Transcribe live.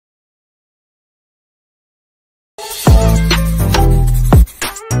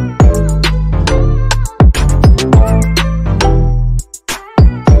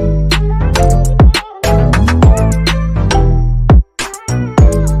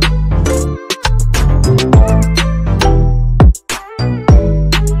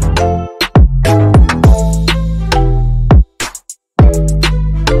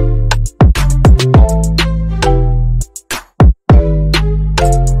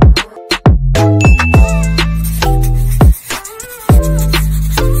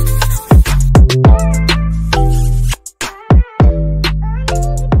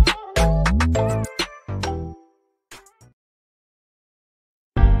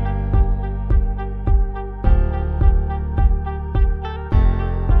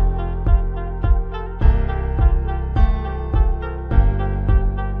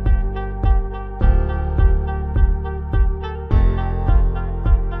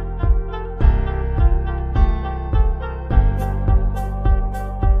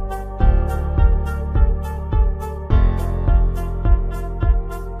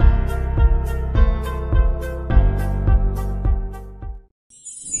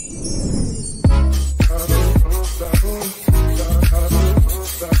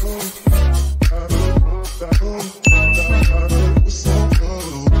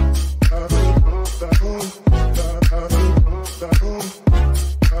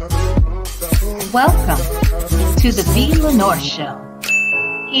Welcome to the VLenore Show.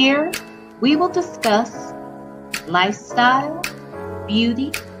 Here, we will discuss lifestyle,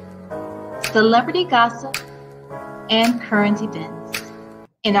 beauty, celebrity gossip, and current events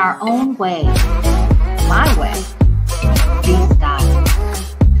in our own way, my way, freestyle.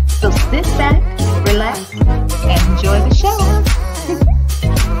 So sit back, relax, and enjoy the show.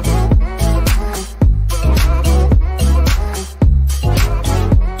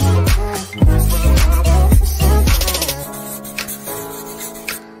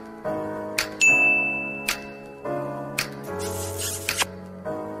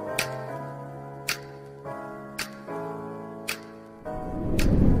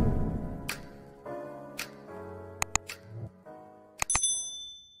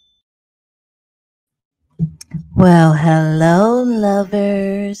 Well, hello,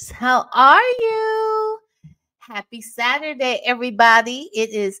 lovers. How are you? Happy Saturday, everybody.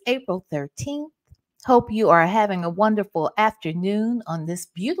 It is April 13th. Hope you are having a wonderful afternoon on this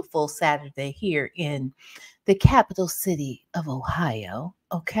beautiful Saturday here in the capital city of Ohio.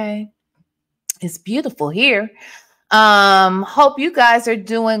 Okay. It's beautiful here. Hope you guys are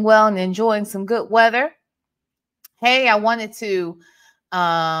doing well and enjoying some good weather. Hey, I wanted to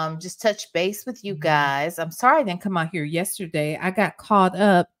just touch base with you guys. I'm sorry I didn't come out here yesterday. I got caught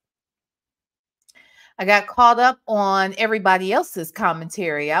up on everybody else's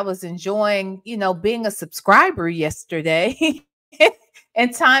commentary. I was enjoying, being a subscriber yesterday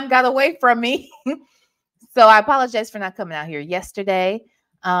and time got away from me. So I apologize for not coming out here yesterday.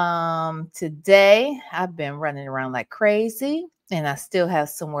 Today I've been running around like crazy and I still have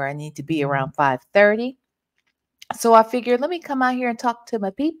somewhere I need to be around 5:30. So I figured, let me come out here and talk to my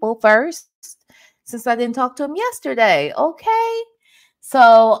people first, since I didn't talk to them yesterday. Okay.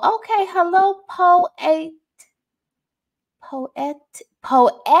 So, okay. Hello, poetic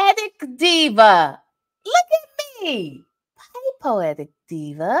diva. Look at me. Hey, poetic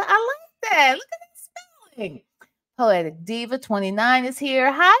diva. I like that. Look at that spelling. Poetic diva 29 is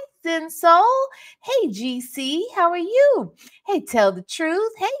here. Hi, Zen Soul. Hey, GC. How are you? Hey, tell the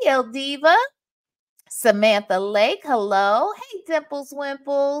truth. Hey, El Diva. Samantha Lake, hello. Hey, Dimples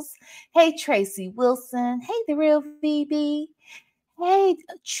Wimples. Hey, Tracy Wilson. Hey, The Real VB. Hey,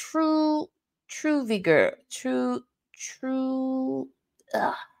 True Vigor.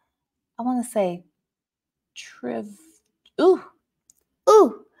 I want to say True. I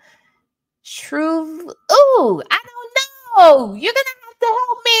don't know. You're going to have to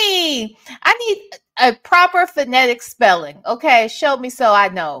help me. I need a proper phonetic spelling. Okay. Show me so I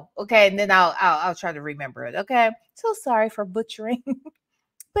know. Okay. And then I'll try to remember it. Okay. So sorry for butchering.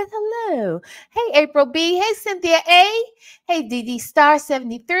 But hello. Hey, April B. Hey, Cynthia A. Hey, DD Star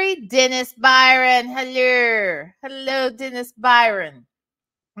 73. Dennis Byron. Hello, Dennis Byron.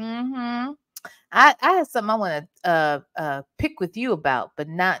 I have something I want to pick with you about, but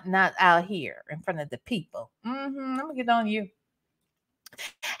not out here in front of the people. I'm gonna get on you.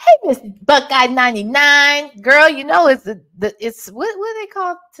 Hey, Miss Buckeye 99, girl. It's what do they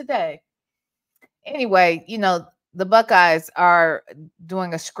call it today? Anyway, the Buckeyes are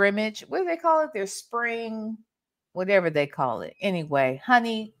doing a scrimmage. What do they call it? Their spring, whatever they call it. Anyway,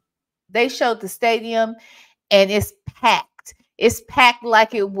 honey, they showed the stadium, and it's packed. It's packed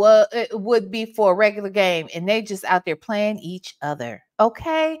like it would be for a regular game, and they just out there playing each other.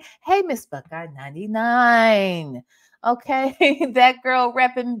 Okay. Hey, Miss Buckeye 99. Okay, that girl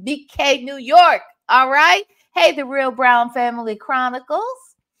repping BK New York. All right. Hey, the Real Brown Family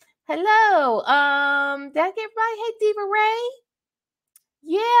Chronicles. Hello. Did I get right? Hey, Diva Ray.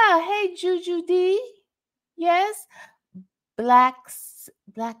 Yeah. Hey, Juju D. Yes. Black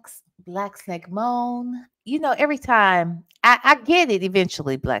Snake Moan. Every time I get it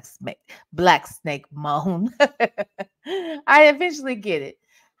eventually, Black Snake Moan. I eventually get it.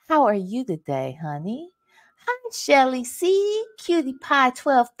 How are you today, honey? Hi, Shirley C. Cutie Pie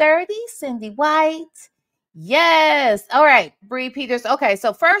 1230. Cindy White. Yes. All right. Bree Peters. Okay.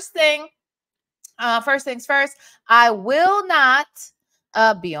 So first things first, I will not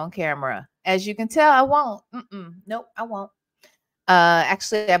be on camera. As you can tell, I won't. Nope, I won't.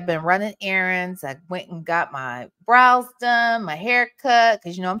 Actually, I've been running errands. I went and got my brows done, my hair cut,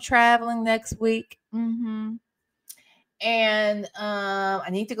 because I'm traveling next week. And I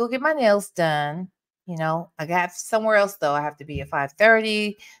need to go get my nails done. I got somewhere else though. I have to be at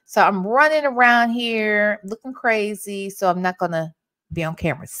 5:30. So I'm running around here looking crazy. So I'm not gonna be on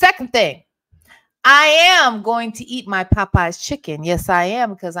camera. Second thing, I am going to eat my Popeye's chicken. Yes, I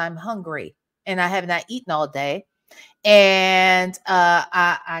am, because I'm hungry and I have not eaten all day. And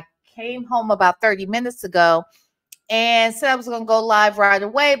I came home about 30 minutes ago, and said I was going to go live right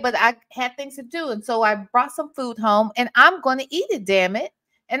away, but I had things to do. And so I brought some food home and I'm going to eat it, damn it.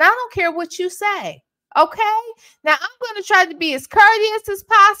 And I don't care what you say. Okay. Now I'm going to try to be as courteous as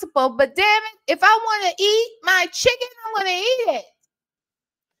possible, but damn it, if I want to eat my chicken, I'm going to eat it.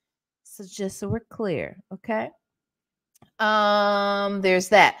 So just so we're clear. Okay. There's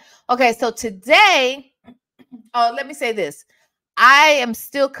that. Okay. So today, let me say this. I am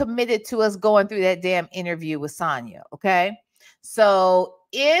still committed to us going through that damn interview with Sonya. Okay. So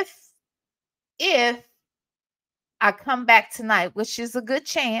if I come back tonight, which is a good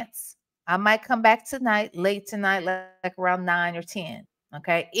chance, I might come back tonight, late tonight, like around 9 or 10.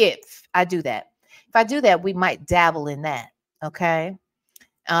 Okay. If I do that, we might dabble in that. Okay.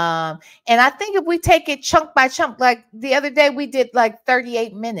 And I think if we take it chunk by chunk, like the other day we did like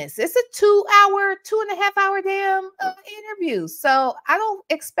 38 minutes. It's a 2.5 hour damn interview. So I don't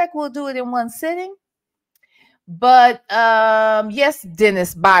expect we'll do it in one sitting. But yes,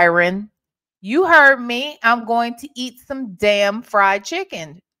 Dennis Byron, you heard me. I'm going to eat some damn fried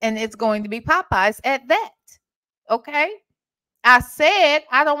chicken, and it's going to be Popeyes at that. Okay. I said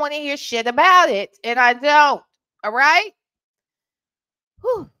I don't want to hear shit about it, and I don't. All right.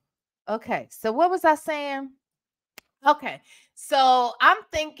 Whew. Okay, so what was I saying? Okay, so I'm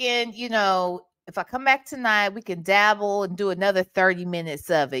thinking, if I come back tonight, we can dabble and do another 30 minutes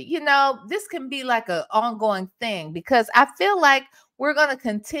of it. This can be like an ongoing thing because I feel like we're going to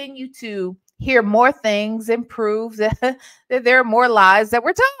continue to hear more things and prove that there are more lies that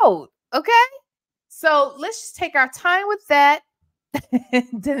we're told. Okay, so let's just take our time with that.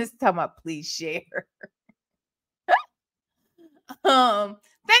 Dennis talking about please share.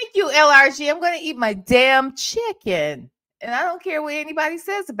 Thank you, LRG. I'm going to eat my damn chicken. And I don't care what anybody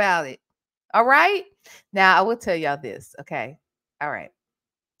says about it. All right. Now, I will tell y'all this. Okay. All right.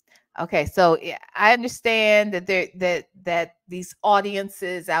 Okay. So I understand that these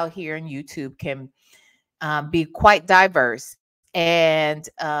audiences out here in YouTube can be quite diverse. And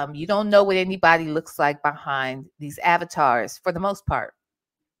you don't know what anybody looks like behind these avatars for the most part.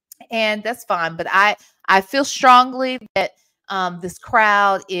 And that's fine. But I feel strongly that this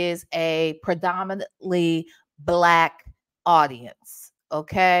crowd is a predominantly Black audience.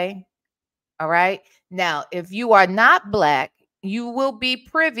 Okay. All right. Now, if you are not Black, you will be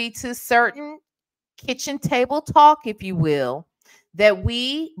privy to certain kitchen table talk, if you will, that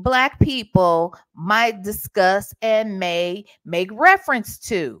we Black people might discuss and may make reference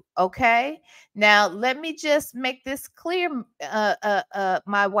to. Okay. Now, let me just make this clear,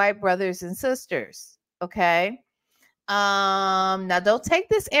 my white brothers and sisters. Okay. Now don't take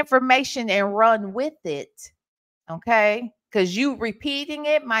this information and run with it. Okay. Because you repeating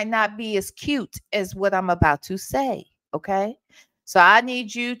it might not be as cute as what I'm about to say. Okay. So I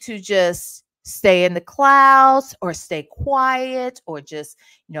need you to just stay in the clouds or stay quiet or just,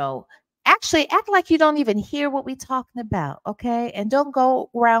 actually act like you don't even hear what we're talking about. Okay. And don't go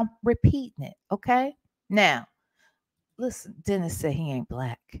around repeating it. Okay. Now, listen, Dennis said he ain't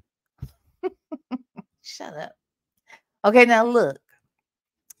Black. Shut up. Okay, now look.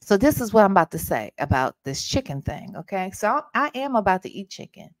 So this is what I'm about to say about this chicken thing. Okay, so I am about to eat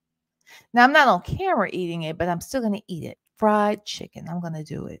chicken. Now I'm not on camera eating it, but I'm still going to eat it. Fried chicken. I'm going to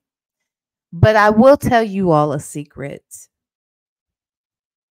do it. But I will tell you all a secret.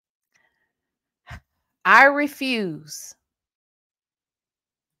 I refuse.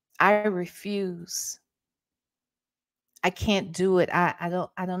 I can't do it. I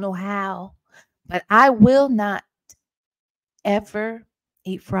don't know how, but I will not ever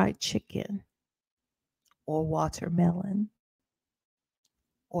eat fried chicken or watermelon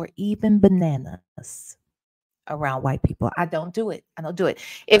or even bananas around white people. I don't do it.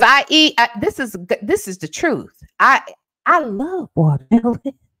 If I eat, this is the truth. I love watermelon.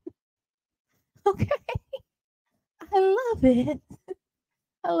 Okay. I love it.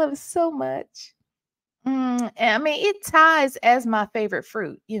 I love it so much. And I mean, it ties as my favorite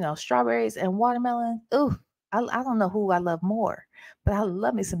fruit, strawberries and watermelon. Ooh, I don't know who I love more, but I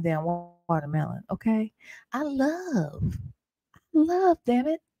love me some damn watermelon. Okay. I love, damn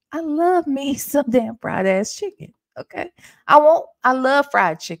it. I love me some damn fried ass chicken. Okay. I love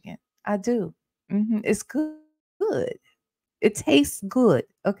fried chicken. I do. It's good. It tastes good.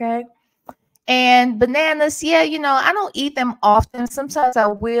 Okay. And bananas, yeah, I don't eat them often. Sometimes I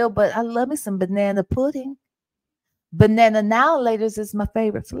will, but I love me some banana pudding. Banana now laters is my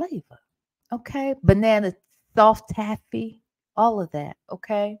favorite flavor. Okay. Banana soft taffy, all of that.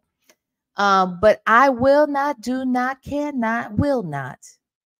 Okay. But I will not, do not, cannot, will not,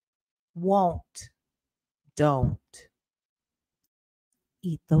 won't, don't,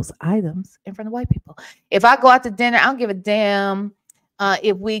 eat those items in front of white people. If I go out to dinner, I don't give a damn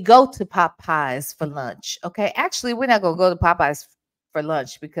if we go to Popeyes for lunch. Okay. Actually, we're not going to go to Popeyes for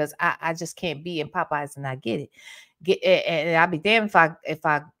lunch because I just can't be in Popeyes and not get it. And I'll be damned if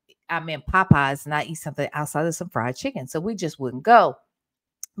I'm in Popeyes and I eat something outside of some fried chicken. So we just wouldn't go.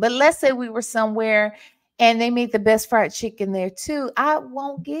 But let's say we were somewhere and they made the best fried chicken there too. I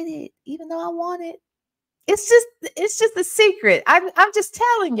won't get it, even though I want it. It's just a secret. I'm just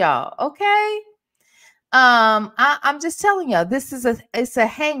telling y'all, okay? I'm just telling y'all, it's a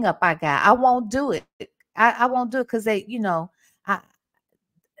hang up I got. I won't do it. I won't do it because they, I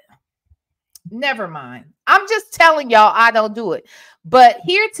never mind. I'm just telling y'all I don't do it. But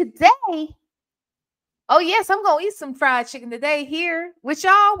here today, oh yes, I'm gonna eat some fried chicken today here with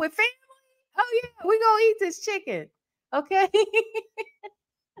y'all, with family. Oh yeah, we're gonna eat this chicken. Okay.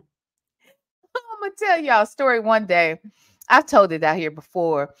 I'm gonna tell y'all a story one day. I've told it out here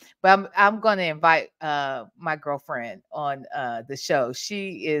before, but I'm gonna invite my girlfriend on the show.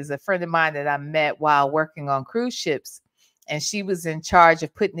 She is a friend of mine that I met while working on cruise ships, and she was in charge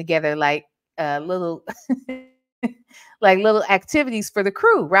of putting together like little like little activities for the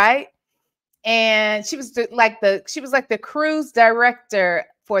crew, right? And she was like the cruise director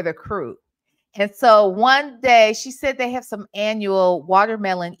for the crew. And so one day she said they have some annual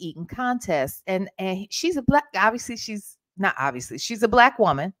watermelon eating contest. And she's a black, obviously she's not obviously, she's a black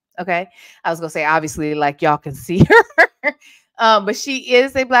woman. Okay. I was gonna say obviously like y'all can see her. But she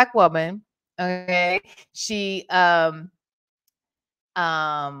is a black woman. Okay. She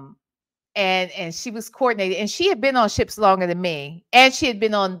and she was coordinated and she had been on ships longer than me. And she had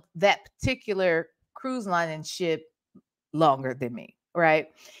been on that particular cruise line and ship longer than me. Right.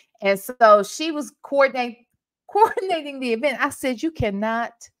 And so she was coordinating the event. I said, you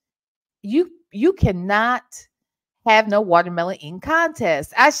cannot have no watermelon eating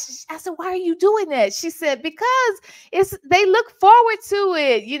contest. I said, why are you doing that? She said, because they look forward to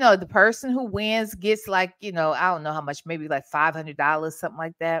it. The person who wins gets like, I don't know how much, maybe like $500, something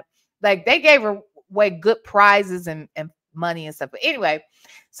like that. Like they gave away good prizes and money and stuff. But anyway,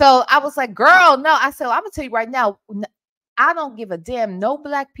 so I was like, girl, no. I said, well, I'm gonna tell you right now, I don't give a damn. No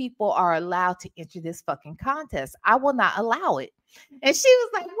black people are allowed to enter this fucking contest. I will not allow it. And she was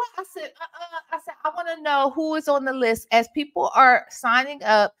like, what? I said, I said, I want to know who is on the list. As people are signing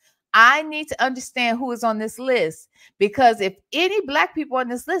up, I need to understand who is on this list. Because if any black people on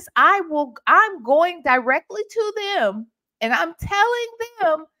this list, I'm going directly to them and I'm telling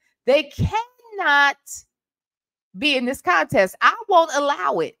them they cannot be in this contest. I won't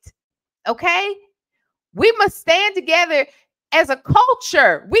allow it. Okay? We must stand together as a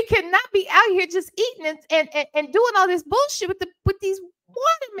culture. We cannot be out here just eating and doing all this bullshit with these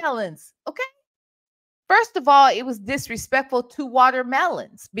watermelons. Okay. First of all, it was disrespectful to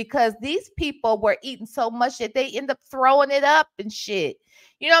watermelons because these people were eating so much that they end up throwing it up and shit.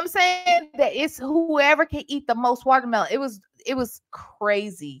 You know what I'm saying? That it's whoever can eat the most watermelon. It was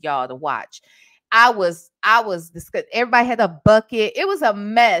crazy, y'all, to watch. I was disgusted. Everybody had a bucket. It was a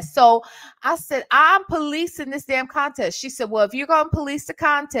mess. So I said, I'm policing this damn contest. She said, well, if you're going to police the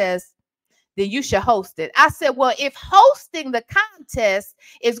contest, then you should host it. I said, well, if hosting the contest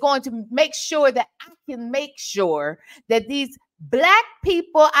is going to make sure that I can make sure that these black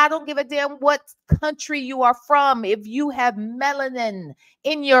people, I don't give a damn what country you are from. If you have melanin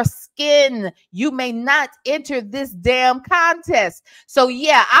in your skin, you may not enter this damn contest. So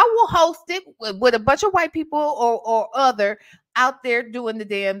yeah, I will host it with a bunch of white people or other out there doing the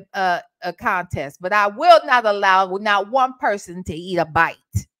damn contest. But I will not allow not one person to eat a bite.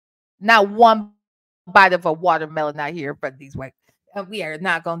 Not one bite of a watermelon out here for these white. We are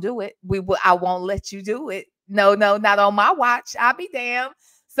not gonna do it. I won't let you do it. No, not on my watch. I'll be damned.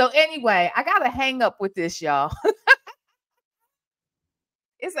 So anyway, I gotta hang up with this, y'all.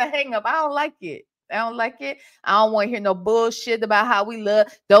 It's a hang up. I don't like it. I don't like it. I don't want to hear no bullshit about how we look.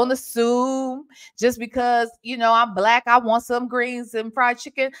 Don't assume just because I'm black, I want some greens and fried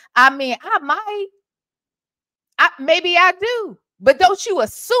chicken. I mean, I might. Maybe I do. But don't you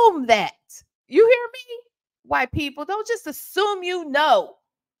assume that. You hear me? White people, don't just assume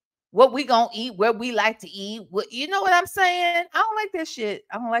what we gonna eat, where we like to eat. You know what I'm saying? I don't like that shit.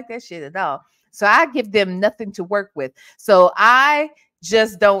 I don't like that shit at all. So I give them nothing to work with. So I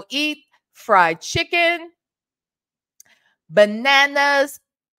just don't eat fried chicken, bananas,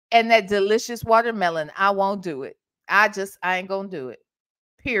 and that delicious watermelon. I won't do it. I ain't gonna do it.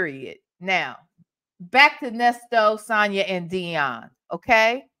 Period. Now, back to Nesto, Sonya, and Deon.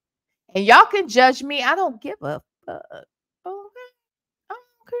 Okay? And y'all can judge me. I don't give a fuck. Okay? I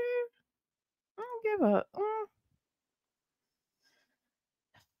don't care. I don't give a.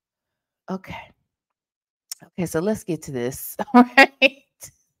 Okay. Okay, so let's get to this. All right.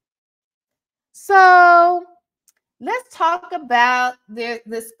 So let's talk about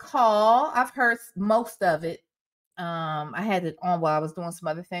this call. I've heard most of it. I had it on while I was doing some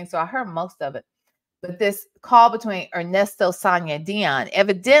other things, so I heard most of it. But this call between Ernesto, Sonya, and Deon,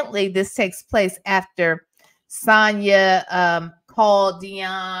 evidently this takes place after Sonya called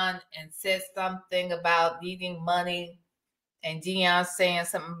Deon and said something about needing money, and Deon saying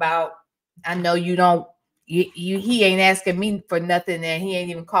something about, I know you don't, he ain't asking me for nothing, and he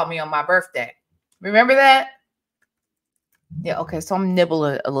ain't even called me on my birthday. Remember that? Yeah, okay, so I'm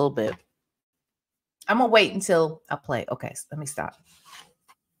nibbling a little bit. I'm gonna wait until I play. Okay, so let me stop.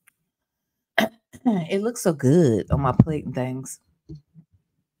 It looks so good on my plate and things.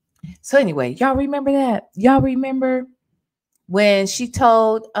 So anyway, y'all remember that? Y'all remember when she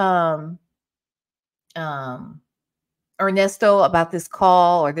told Ernesto about this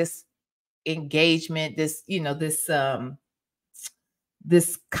call or this engagement, this, you know, this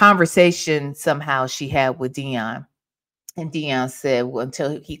conversation somehow she had with Deon. And Deon said, well,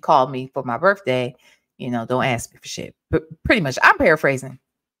 until he called me for my birthday, you know, don't ask me for shit. But pretty much, I'm paraphrasing.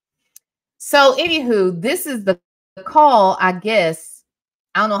 So anywho, this is the call, I guess.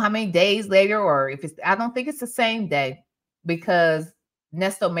 I don't know how many days later, or if it's, I don't think it's the same day, because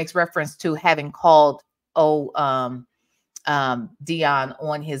Nesto makes reference to having called Deon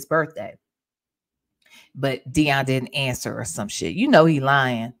on his birthday. But Deon didn't answer or some shit. You know he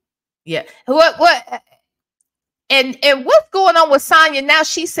lying. Yeah. What? And what's going on with Sonya now?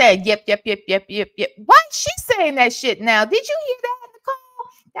 She said, yep. Why is she saying that shit now? Did you hear that in the call?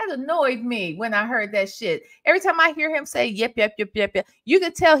 That annoyed me when I heard that shit. Every time I hear him say, yep, you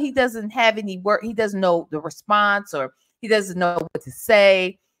can tell he doesn't have any work. He doesn't know the response, or he doesn't know what to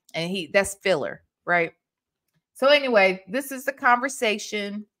say. And that's filler, right? So anyway, this is the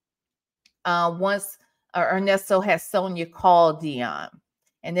conversation. Once Ernesto has Sonya call Deon.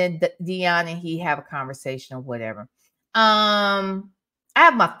 And then Deon and he have a conversation or whatever. I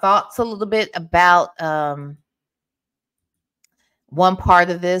have my thoughts a little bit about one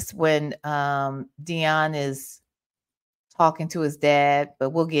part of this when Deon is talking to his dad, but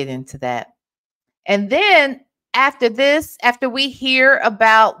we'll get into that. And then after this, after we hear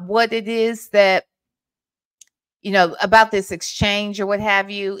about what it is that, you know, about this exchange or what have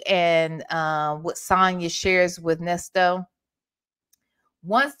you, and what Sonya shares with Nesto,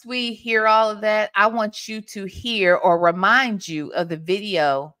 once we hear all of that, I want you to hear or remind you of the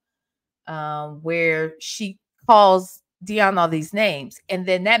video where she calls Deon all these names. And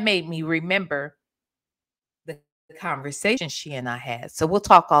then that made me remember the conversation she and I had. So we'll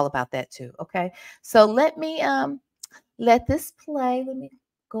talk all about that too. Okay. So let me let this play. Let me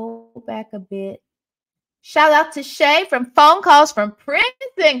go back a bit. Shout out to Shay from Phone Calls from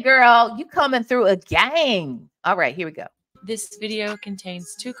Princeton, girl. You coming through a gang. All right, here we go. This video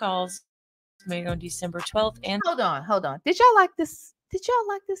contains 2 calls made on December 12th and... Hold on. Did y'all like this? Did y'all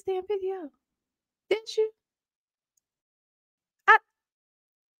like this damn video? Didn't you? I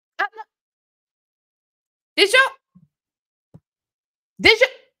know. Did y'all?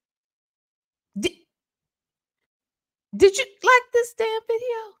 Did you like this damn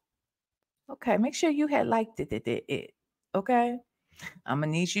video? Okay, make sure you had liked it. Okay? I'm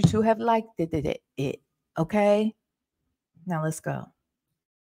going to need you to have liked it. Okay? Now let's go.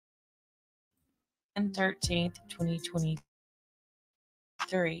 13th,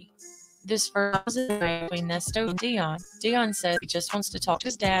 2023. This first was between Nesto and Deon. Deon said he just wants to talk to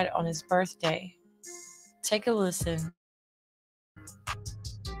his dad on his birthday. Take a listen.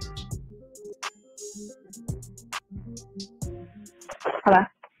 Hello? Yeah.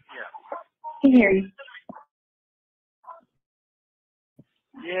 Can hear you.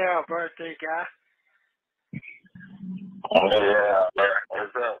 Yeah, birthday guy. Yeah,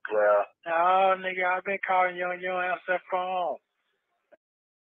 what's up, Claire? Oh, nigga, I've been calling you on your answer phone.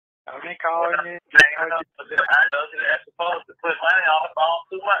 I've been calling you. I know you're supposed to put money on the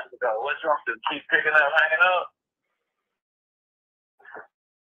phone 2 months ago. What's wrong to keep picking up, hanging up?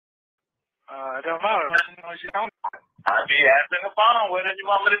 It don't matter. I be answering the phone. What do you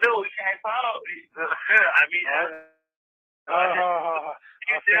want me to do? We can't talk. I be answering.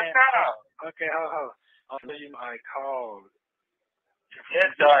 You just call. Okay, hold. I'll tell you I called. Yes,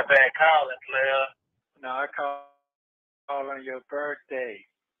 start back calling, Claire. No, I called on your birthday.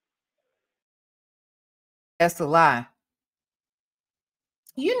 That's a lie.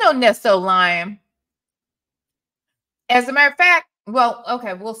 You know Nesto lying. As a matter of fact, well,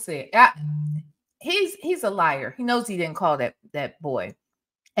 okay, we'll see. He's a liar. He knows he didn't call that boy.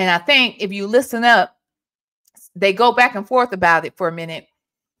 And I think if you listen up, they go back and forth about it for a minute.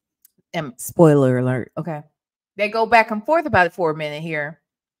 And spoiler alert. Okay. They go back and forth about it for a minute here.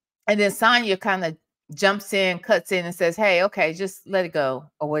 And then Sonya kind of jumps in, cuts in and says, hey, okay, just let it go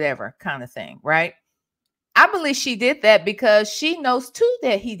or whatever kind of thing. Right. I believe she did that because she knows too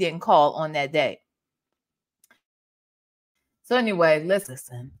that he didn't call on that day. So anyway, let's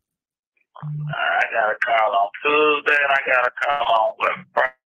listen. I got a call on Tuesday and I got a call on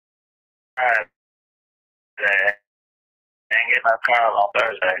Friday. I ain't get my call on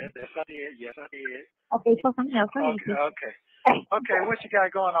Thursday. Yes, I did. Yes, I did. Okay, so something else. Okay. Okay, what you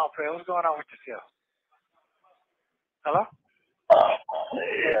got going on, Phil? What's going on with yourself? Hello?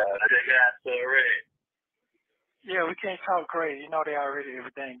 Yeah, they got to red. Yeah, we can't talk crazy. You know they already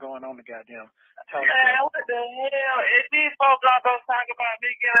everything going on the goddamn talk. Man, what the hell? If these folks are going to talk about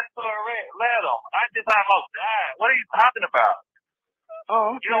me getting to a red, let them. I just almost died. What are you talking about?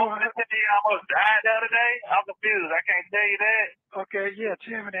 Oh, okay. You know, I almost died the other day? I'm confused. I can't tell you that. Okay, yeah,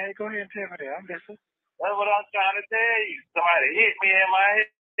 tell me that. Go ahead and tell me that. I'm listening. That's what I'm trying to tell you. Somebody hit me in my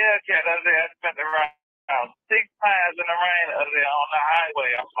Hellcat the other day. I spent around 6 times in the rain the other day on the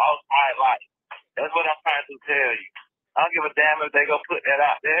highway. I lost my life. That's what I'm trying to tell you. I don't give a damn if they go put that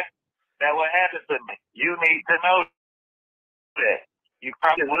out there. That's what happened to me. You need to know that. You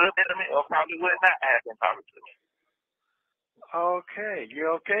probably would have been to me or probably would not have been talking to me. Okay, you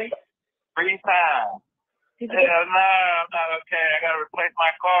okay? 3 times. Hell no, I'm not okay. I got to replace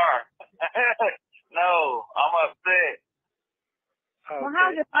my car. No, I'm upset. Okay. Well,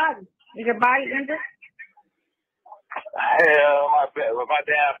 how's your body? Is your body injured? Hell, my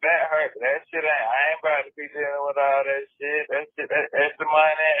damn back hurt. That shit I ain't about to be dealing with all that shit. That's the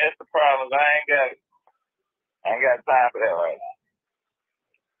money, that's the problems. I ain't got time for that right now.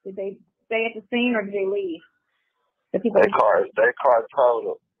 Did they stay at the scene or did they leave? That car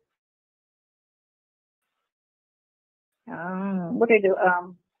totaled. What they do?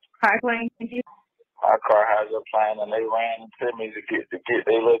 Hydroplane? My car has a plane and they ran into me to get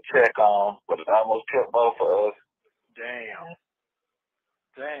their little check on, but it almost killed both of us. Damn.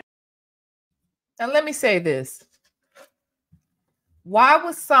 Now let me say this. Why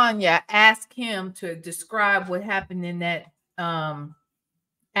would Sonya ask him to describe what happened in that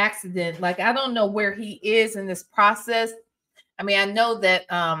accident? Like, I don't know where he is in this process. I mean, I know that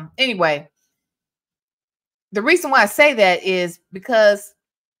anyway, the reason why I say that is because,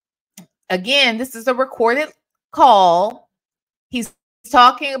 again, this is a recorded call. He's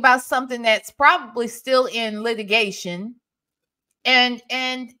talking about something that's probably still in litigation. And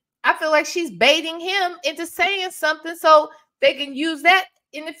I feel like she's baiting him into saying something so they can use that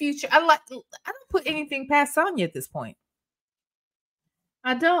in the future. I don't put anything past Sonya at this point.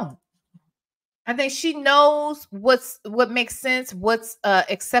 I don't. I think she knows what makes sense, what's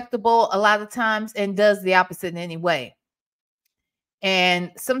acceptable a lot of times, and does the opposite in any way.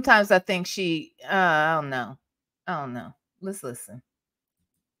 And sometimes I think she, I don't know. Let's listen.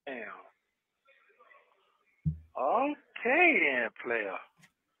 Damn. Okay then, player.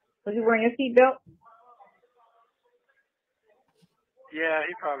 Was you wearing your seatbelt? Yeah,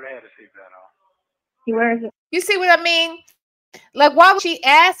 he probably had a seatbelt on. He wears it. You see what I mean? Like, why would she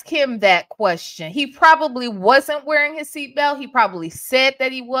ask him that question? He probably wasn't wearing his seatbelt. He probably said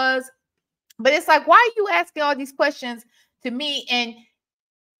that he was. But it's like, why are you asking all these questions to me? And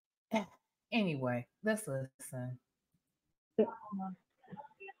anyway, let's listen. Yeah.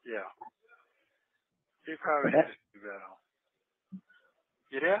 He probably had a seatbelt on.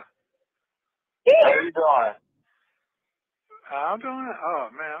 You there? How you doing? I'm doing it. Oh,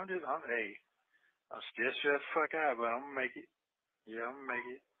 man, I'm still shut the fuck out, but I'm gonna make it. Yeah, I'm gonna make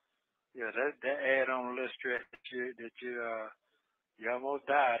it. Yeah, that add on a little stress that you almost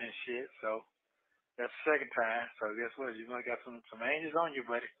died and shit. So that's the second time. So guess what? You might got some angels on you,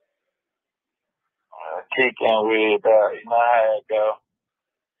 buddy. Kicking with you know how it go.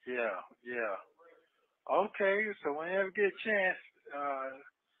 Yeah. Okay, so whenever you get a chance,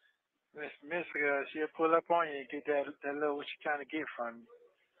 Miss, she'll pull up on you and get that little what you're trying to get from you.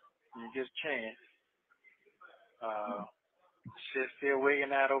 When you get a chance. Shit's still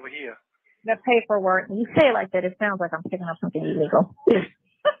wigging out over here. The paperwork. You say it like that, it sounds like I'm picking up something illegal.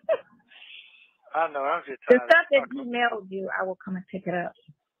 I know, I'm just the tired. stuff that he mailed you, I will come and pick it up.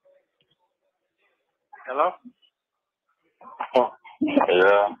 Hello?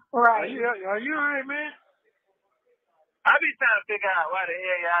 Yeah. Right. Are you all right, man? I be trying to figure out why the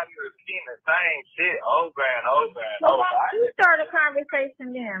hell y'all be repeating the same shit over and over and Well, over. why don't you start a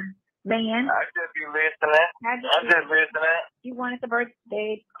conversation then, man? I just be listening. I'm just listening. You wanted the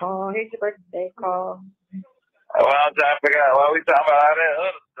birthday call. Here's your birthday call. Well, I'm trying to figure out why we talking about all that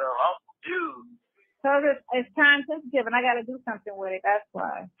other stuff. I'm confused. So it's time sensitive, and I got to do something with it. That's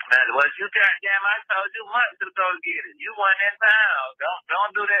why. Well, you goddamn, I told you months to go get it. You weren't in town.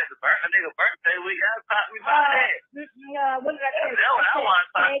 Don't do that. A nigga birthday week. You talk to me about that. What did I say? That's what I want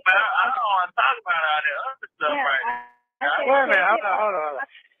to talk about. I don't want to talk about all that other stuff right now. Wait a minute, hold on.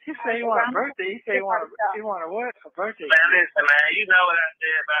 He said he want a birthday. He said he want a what? A birthday. Man, listen, man. You know what I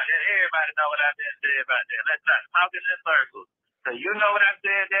said about that. Everybody know what I said about that. Let's not talk in circles. So you know what I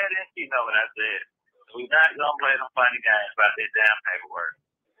said, Daddy, and she know what I said. We're not gonna play them funny games about that damn paperwork.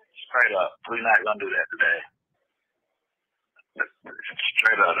 Straight up, we're not gonna do that today.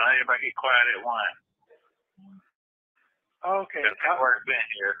 Straight up, don't everybody get quiet at one. Okay. Paperwork been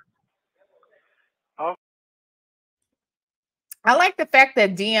here. I like the fact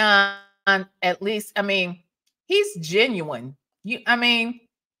that Deon, at least, I mean, he's genuine. Would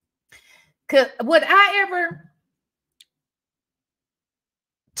I ever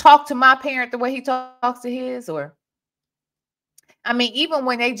talk to my parent the way he talks to his? Or, I mean, even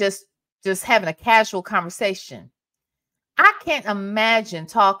when they just having a casual conversation, I can't imagine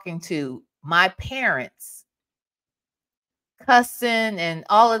talking to my parents, cussing and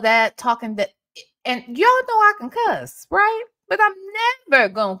all of that, talking that, and y'all know I can cuss, right? But I'm never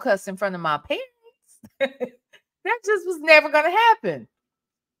gonna cuss in front of my parents. That just was never gonna happen.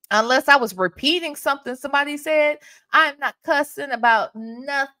 Unless I was repeating something somebody said, I'm not cussing about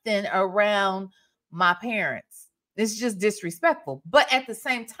nothing around my parents. It's just disrespectful. But at the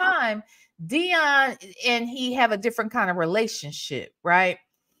same time, Deon and he have a different kind of relationship, right?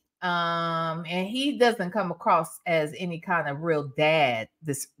 And he doesn't come across as any kind of real dad,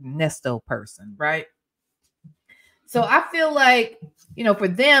 this Nesto person, right? So I feel like, for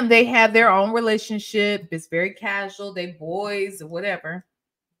them, they have their own relationship. It's very casual. They boys or whatever.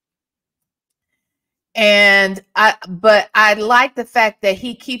 But I like the fact that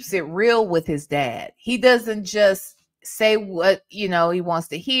he keeps it real with his dad. He doesn't just say what, he wants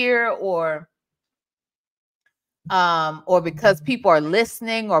to hear, or because people are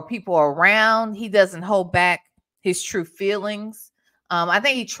listening or people are around, he doesn't hold back his true feelings. I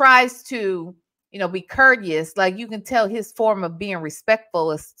think he tries to, be courteous. Like, you can tell his form of being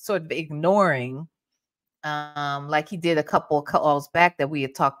respectful is sort of ignoring, like he did a couple of calls back that we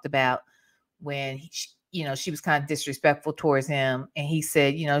had talked about, when she was kind of disrespectful towards him, and he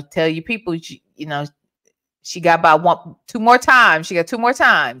said, tell your people, she got about 2 more times. She got 2 more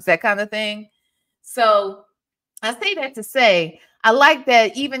times, that kind of thing. So I say that to say, I like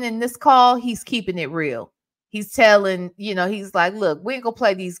that even in this call, he's keeping it real. He's telling, he's like, look, we ain't gonna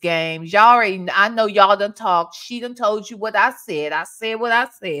play these games. I know y'all done talked. She done told you what I said. I said what I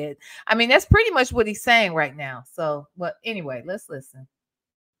said. I mean, that's pretty much what he's saying right now. So, but anyway, let's listen.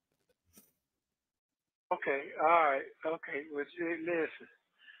 Okay, all right. Okay, well, listen.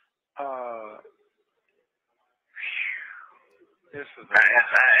 This is. I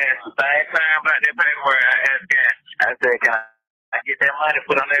asked the same time about that paperwork. I asked him. I said, can I get that money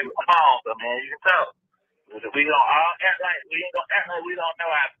put on their phone? So, man, you can talk. We don't all act like we ain't gonna act like we don't know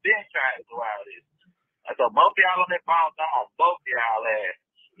I've been trying to do all this. So both y'all on their phone, I'm on both y'all ass.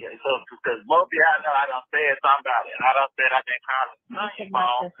 Yeah, so because both y'all know I done said something about it. I done said I've been calling Sonya's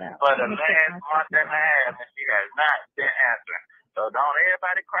phone for the last month and a half, and she has not been answering. So don't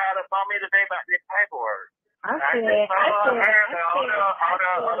everybody cry up on me today about this paperwork. Hold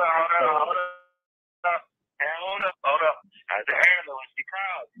up. I said, Ernest, when she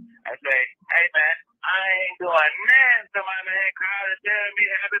called, I say, hey, man, I ain't doing nothing till my man called and tell me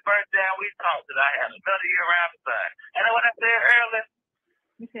happy birthday, and we talked that I had another year around the sun. And then what I said earlier?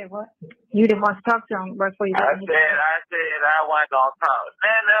 You said what? You didn't want to talk to him before you I said I wasn't going to talk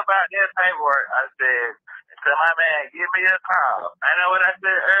nothing about this paperwork. I said, tell my man, give me a call. I know what I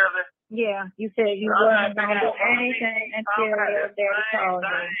said earlier? Yeah, you said you wasn't going to do anything until they called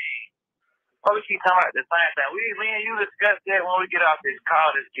you. Oh, we keep talking about the same thing. We and you discuss that when we get off this call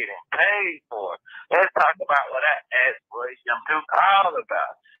that's getting paid for. Let's talk about what I asked for them to call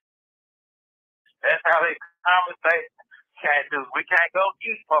about. That's how they conversate. We can't go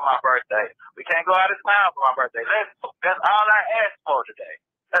eat for my birthday. We can't go out of town for my birthday. That's all I asked for today.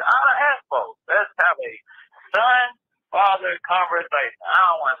 That's all I asked for. Let's have a son-father conversation. I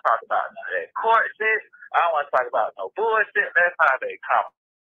don't want to talk about none of that court shit. I don't want to talk about no bullshit. Let's have a conversation.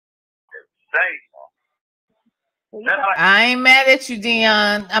 I ain't mad at you,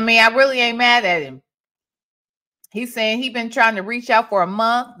 Deon. I mean, I really ain't mad at him. He's saying he's been trying to reach out for a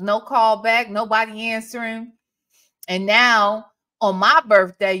month, no call back, nobody answering. And now on my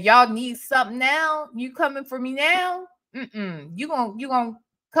birthday, y'all need something now. You coming for me now? You gonna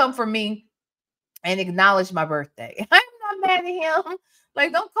come for me and acknowledge my birthday. I'm not mad at him.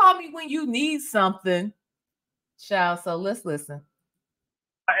 Like, don't call me when you need something, child. So let's listen.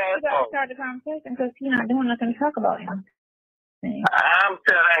 You gotta start the conversation because he's not doing nothing to talk about him. I'm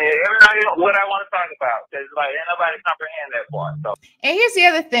telling you, everybody what I want to talk about. Because like ain't nobody comprehend that part. So. And here's the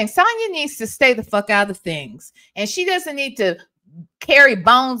other thing: Sonya needs to stay the fuck out of things, and she doesn't need to carry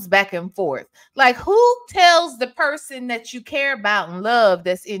bones back and forth. Like, who tells the person that you care about and love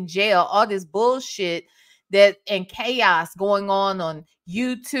that's in jail all this bullshit that and chaos going on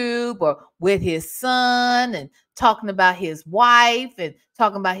YouTube or with his son and talking about his wife and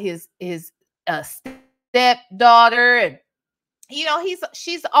talking about his stepdaughter, and you know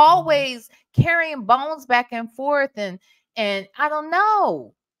she's always carrying bones back and forth, and I don't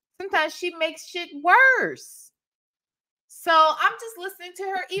know, sometimes she makes shit worse. So I'm just listening to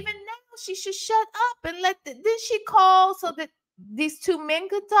her. Even now, she should shut up and did she call so that these two men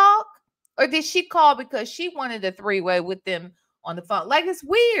could talk? Or did she call because she wanted a three-way with them on the phone? Like, it's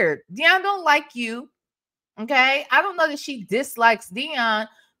weird. Deon don't like you. Okay. I don't know that she dislikes Deon,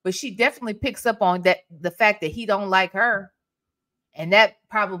 but she definitely picks up on that, the fact that he don't like her. And that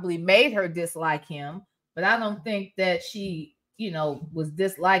probably made her dislike him. But I don't think that she, you know, was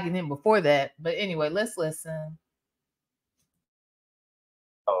disliking him before that. But anyway, let's listen.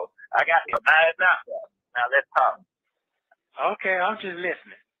 Oh, I got you. Now let's talk. Okay, I'm just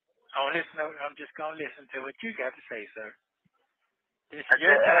listening. I'm just gonna listen to what you got to say, sir. This is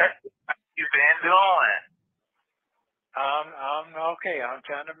your time. You been doing? I'm okay. I'm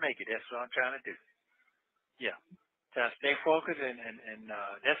trying to make it. That's what I'm trying to do. Yeah, trying to stay focused and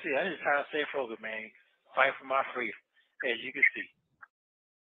that's it. I just trying to stay focused, man. Fight for my freedom, as you can see.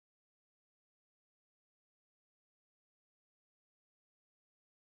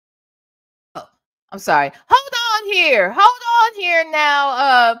 I'm sorry. Hold on here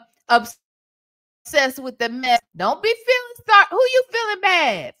now. Obsessed with the mess. Don't be feeling sorry. Who you feeling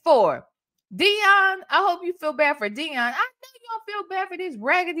bad for? Deon. I hope you feel bad for Deon. I know you don't feel bad for this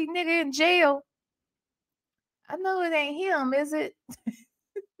raggedy nigga in jail. I know it ain't him, is it?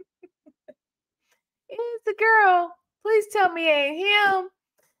 It's the girl. Please tell me it ain't him.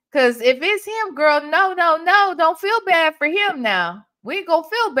 Because if it's him, girl, no. Don't feel bad for him now. We ain't gonna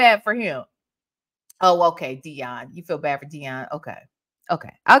feel bad for him. Oh, okay, Deon. You feel bad for Deon. Okay.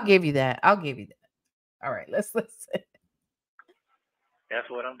 I'll give you that. All right, let's listen. That's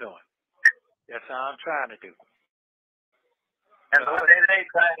what I'm doing. That's how I'm trying to do. And what they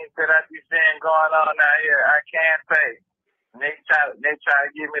things that I be seeing going on out here, I can't pay. And they try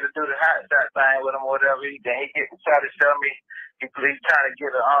to get me to do the hot shot thing with him or whatever. Then he try to show me he's trying to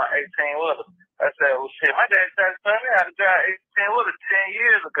get an 18 wheeler. I said, well shit, my dad tried to show me how to drive 18 wheeler 10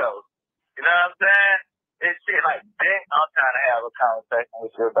 years ago. You know what I'm saying? It's shit like that. I'm trying to have a conversation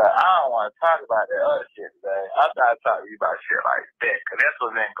with you about. I don't want to talk about that other shit today. I'm trying to talk to you about shit like that because that's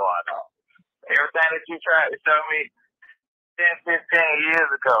what's been going on. Everything that you tried to show me 10, 15 years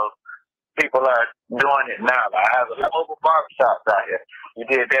ago, people are doing it now. I have a mobile barbershops out here. You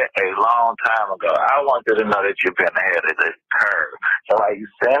did that a long time ago. I want you to know that you've been ahead of this curve. So like you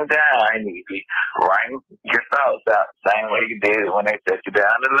sit down, you be writing your thoughts out the same way you did when they set you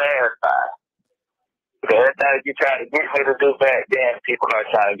down the last time. Everything that you tried to get me to do back then, people are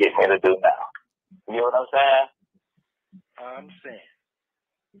trying to get me to do now. You know what I'm saying? I'm saying.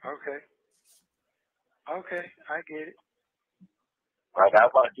 Okay, I get it. Like I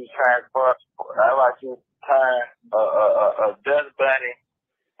want you turn a dust bunny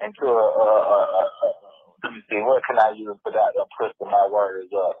into let me see, what can I use without them twisting my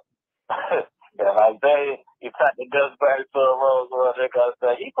words up? And I say you cut the dust bunny to a Rolls Royce, they're gonna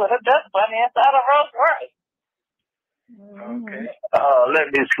say he put a dust bunny inside a Rolls Royce. Okay.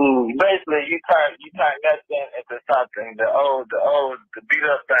 Let me see. Basically, you turn that thing into something. The beat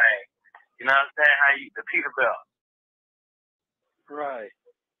up thing. You know what I'm saying? The Peterbilt. Right.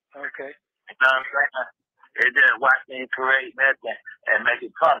 Okay. You know what I'm saying? It's just watching you create nothing and make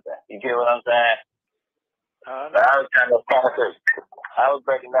it content. You get what I'm saying? I was kind of concept. I was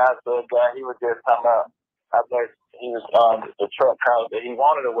breaking down to a guy. He was just talking about. I bet he was on the truck car that he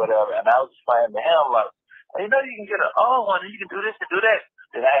wanted or whatever, and I was explaining to him like, you know, you can get an old one, and you can do this and do that.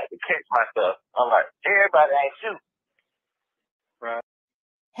 Then I had to catch myself. I'm like, everybody ain't you. Right.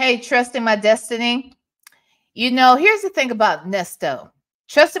 Hey, Trusting My Destiny. You know, here's the thing about Nesto.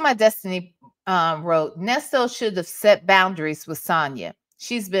 Trusting My Destiny wrote, Nesto should have set boundaries with Sonya.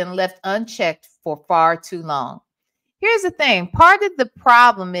 She's been left unchecked for far too long. Here's the thing. Part of the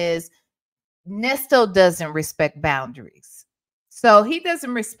problem is Nesto doesn't respect boundaries. So he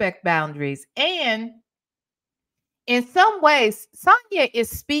doesn't respect boundaries. And in some ways, Sonya is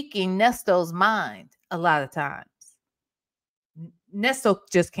speaking Nesto's mind a lot of times. Nesto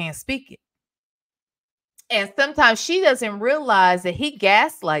just can't speak it. And sometimes she doesn't realize that he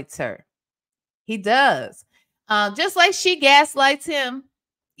gaslights her. He does. Just like she gaslights him,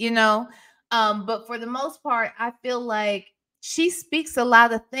 you know. But for the most part, I feel like she speaks a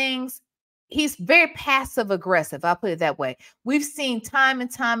lot of things. He's very passive aggressive. I'll put it that way. We've seen time and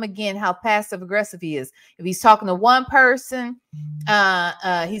time again how passive aggressive he is. If he's talking to one person,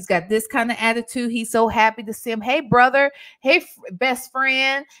 he's got this kind of attitude. He's so happy to see him. Hey, brother. Hey, best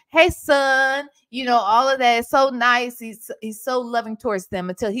friend. Hey, son. You know, all of that is so nice. He's so loving towards them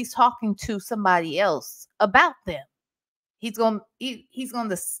until he's talking to somebody else about them. He's going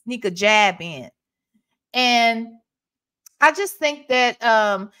to sneak a jab in. And I just think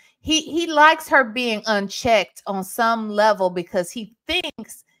that he likes her being unchecked on some level because he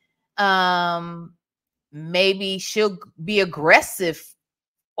thinks maybe she'll be aggressive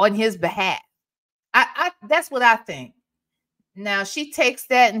on his behalf. I that's what I think. Now she takes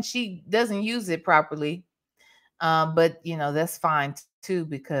that and she doesn't use it properly. But you know, that's fine too,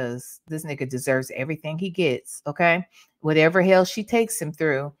 because this nigga deserves everything he gets. Okay. Whatever hell she takes him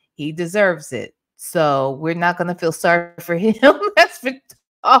through, he deserves it. So we're not gonna feel sorry for him. That's for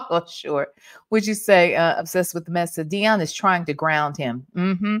sure. Would you say obsessed with the mess? Deon is trying to ground him.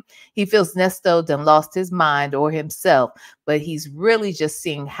 He feels Nesto done lost his mind or himself, but he's really just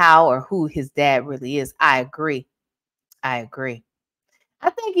seeing how or who his dad really is. I agree. I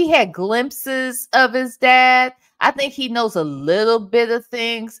think he had glimpses of his dad. I think he knows a little bit of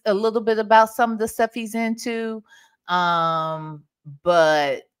things, a little bit about some of the stuff he's into. But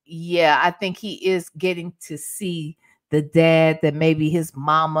yeah, I think he is getting to see the dad that maybe his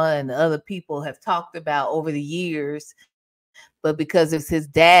mama and other people have talked about over the years. But because it's his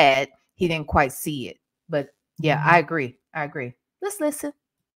dad, he didn't quite see it. But yeah, I agree. Let's listen.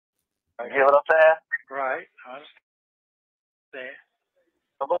 You hear what I'm saying? Right. I understand.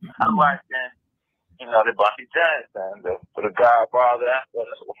 I'm watching, you know, the Buffy Johnson, the Godfather, the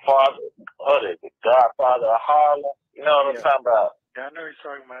father, the Godfather of Harlem. You know what I'm talking about? Yeah, I know you're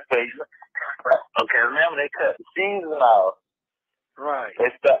talking about. Okay, remember they cut the season off. Right. They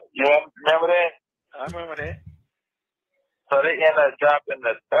stopped. You remember that? I remember that. So they ended up dropping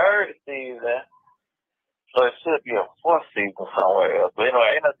the third season. So it should be a fourth season somewhere else. But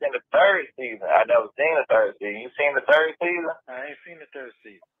anyway, I ended up seeing the third season. I never seen the third season. You seen the third season? I ain't seen the third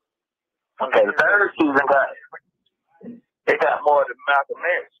season. Okay, the third season got more of the Malcolm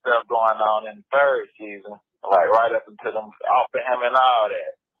X stuff going on in the third season. Like right up into them offering him and all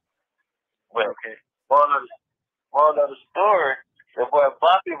that. But okay. One of the story is where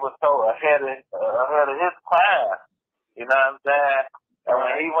Bumpy was so ahead of his class. You know what I'm saying? And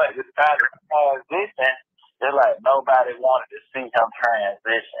when he went to start the transition, it's like nobody wanted to see him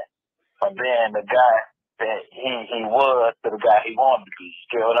transition from being the guy that he was to the guy he wanted to be.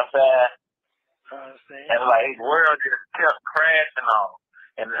 You know what I'm saying? And like his world just kept crashing on.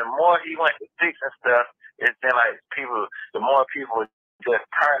 And the more he went to fixing stuff, it's been like the more people were just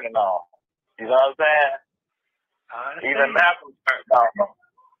turning on. You know what I'm saying? Even Malcolm turned on him.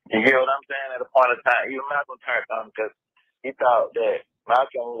 You get what I'm saying? At a point of time, even Malcolm turned on him because he thought that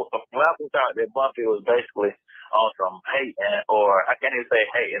Malcolm thought that Bumpy was basically on some hating, or I can't even say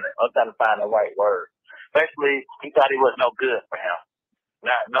hating. I'm trying to find the right word. Basically, he thought he was no good for him,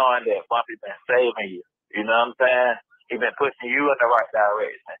 not knowing that Bumpy been saving you. You know what I'm saying? He been pushing you in the right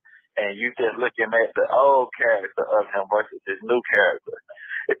direction, and you just looking at the old character of him versus his new character.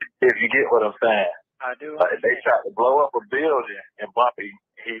 If you get what I'm saying. I do. Like they tried to blow up a building, and Bumpy,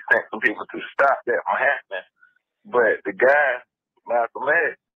 he sent some people to stop that from happening. But the guy, Malcolm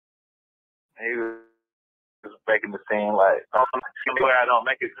X, he was making the scene like, I don't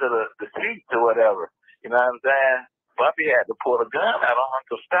make it to the seats or whatever. You know what I'm saying? Bumpy had to pull a gun out on him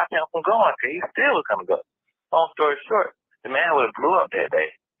to stop him from going, because he still was going to go. Long story short, the man would have blew up that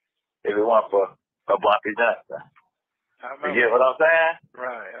day if it weren't for Bumpy Johnson. You get what I'm saying?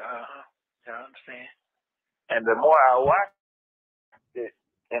 Right. I understand. And the more I watched it,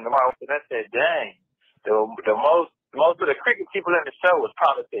 and the more I said, dang, the most of the cricket people in the show was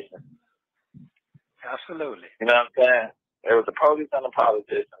politicians. Absolutely. You know what I'm saying? There was the police and the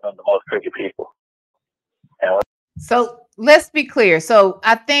politicians and the most cricket people. So let's be clear. So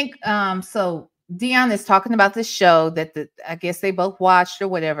I think so Deon is talking about this show that I guess they both watched or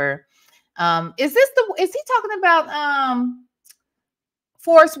whatever. Is he talking about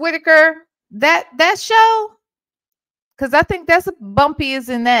Forrest Whitaker, that show? Because I think that's Bumpy is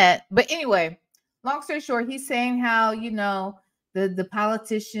in that. But anyway, long story short, he's saying how, you know, the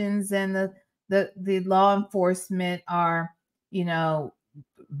politicians and the law enforcement are, you know,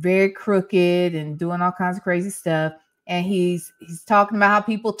 very crooked and doing all kinds of crazy stuff. and he's talking about how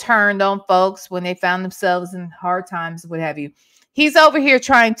people turned on folks when they found themselves in hard times, what have you. He's over here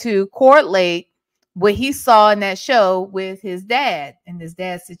trying to correlate what he saw in that show with his dad and his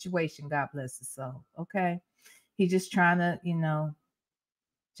dad's situation. God bless his soul. Okay. He's just trying to,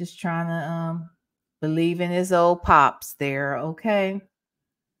 believe in his old pops there. Okay.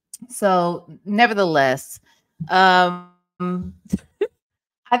 So nevertheless, I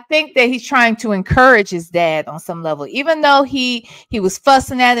think that he's trying to encourage his dad on some level, even though he was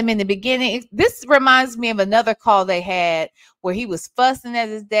fussing at him in the beginning. This reminds me of another call they had where he was fussing at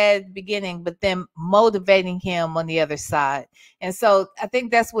his dad at the beginning, but then motivating him on the other side. And so I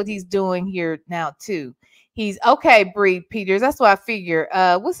think that's what he's doing here now too. He's okay, Bree Peters. That's what I figure.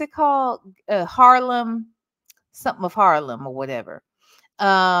 What's it called? Harlem, something of Harlem or whatever.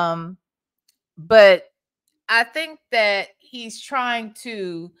 But I think that he's trying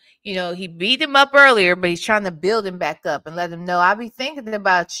to, he beat him up earlier, but he's trying to build him back up and let him know, I'll be thinking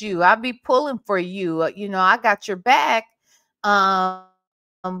about you. I'll be pulling for you. I got your back. But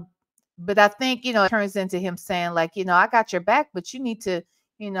I think, it turns into him saying like, I got your back, but you need to,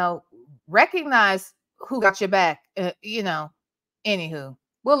 recognize who got your back. Anywho,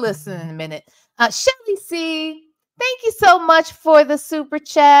 we'll listen in a minute. Shirley C., thank you so much for the super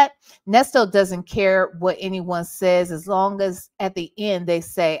chat. Nesto doesn't care what anyone says as long as at the end they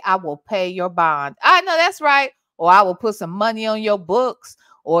say, I will pay your bond. I know that's right. Or I will put some money on your books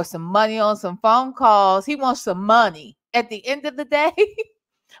or some money on some phone calls. He wants some money. At the end of the day,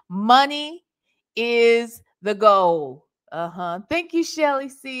 money is the goal. Thank you, Shirley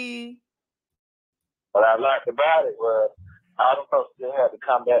C. What I liked about it was all the folks still had to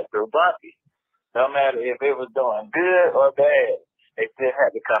come back through Bumpy. No matter if it was doing good or bad, they still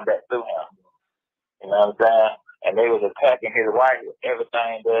had to come back through him. You know what I'm saying? And they was attacking his wife with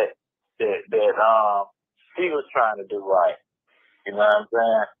everything that she was trying to do right. You know what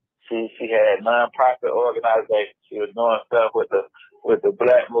I'm saying? She had non-profit organizations. She was doing stuff with the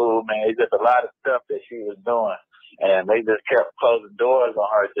black movement. It's just a lot of stuff that she was doing. And they just kept closing doors on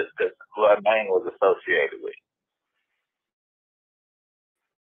her just because her name was associated with it.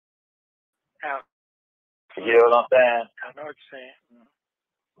 You know what I'm saying? I know what you're saying.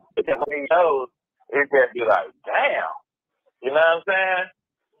 But then when he knows, it just be like, damn. You know what I'm saying?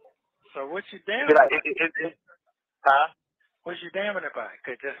 So what you damning like, about? Huh? What you damning about?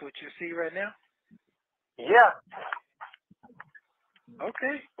 Because that's what you see right now? Yeah.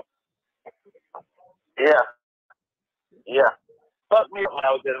 Okay. Yeah. Yeah. Fuck me when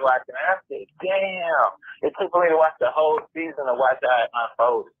I was just watching. I said, damn. It took me to watch the whole season to watch how it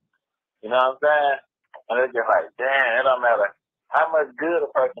unfolded. You know what I'm saying? And it's just like, damn, it don't matter how much good a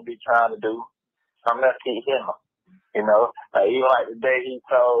person be trying to do, something else keep hitting them. You know? Like, even like the day he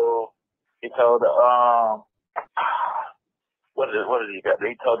told the, what did he got?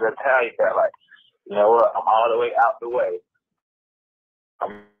 He told the Italian guy, like, you know what, I'm all the way out the way.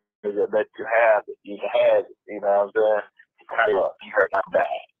 I'm going to let you have it. You can have it. You know what I'm saying? He hurt my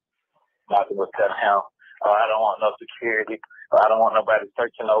back. Malcolm was telling him, oh, I don't want no security. I don't want nobody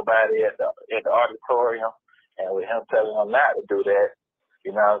searching nobody at the auditorium. And with him telling him not to do that,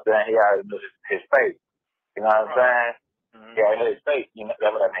 you know what I'm saying? He already knew his fate. You know what I'm saying? Mm-hmm. He already knew his fate. You know,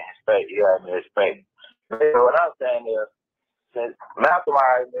 that's what I mean, his fate. He already knew his fate. So what I'm saying is, since Malcolm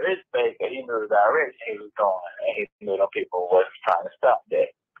already knew his fate, he knew the direction he was going, and he knew the people was trying to stop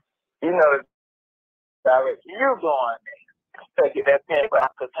that. You know the direction you're going in. Take it that pen, but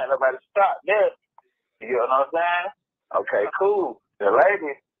I could tell nobody to stop this. You know what I'm saying? Okay, cool. The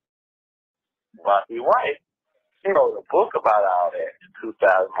lady, Buffy White, she wrote a book about all that in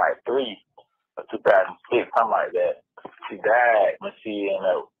 2003 or 2006, something like that. She died when she in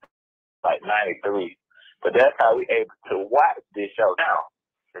like 93. But that's how we able to watch this show now.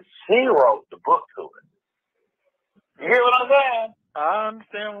 And she wrote the book to it. You hear what I'm saying? I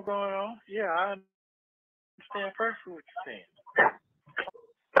understand what's going on. Yeah, I understand perfectly what you're saying.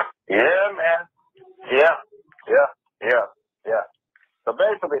 Yeah, man. Yeah. So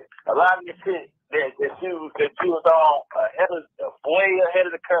basically, a lot of the shit that you was on way ahead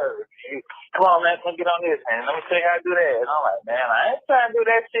of the curve. Come on, man, come get on this, man. Let me show you how to do that. And I'm like, man, I ain't trying to do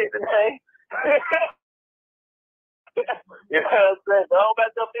that shit today. You know what I'm saying? Don't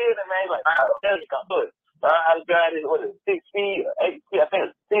back up in it, man. Like, I don't know how to do it. How to drive this, what is it, 6 feet or 8 feet? I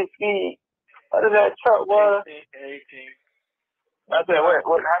think it's 6 feet. What is that truck was? 18. I said,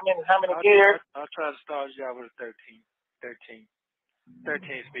 what, how many gears? I'll try to start you out with a 13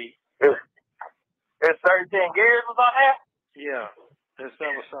 speed. There's 13 gears was on that? Yeah. There's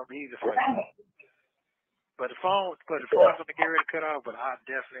something easy for you. But the phone's going to get ready to cut off, but I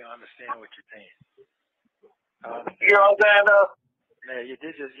definitely understand what you're saying. You know what I'm saying, though? Yeah,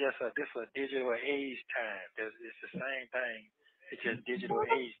 this is just a digital age time. It's the same thing. It's just digital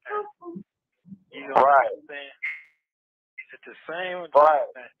age time. You know what I'm saying? It's the same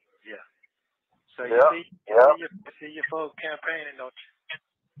thing. Yeah. So you see your folks campaigning, don't you?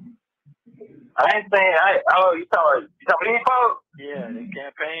 I ain't saying you talking about these folks? Yeah, they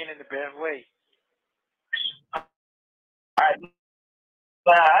campaign in the best way. I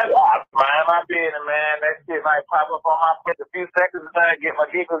mind my business, man. That shit might pop up on my face a few seconds until I get my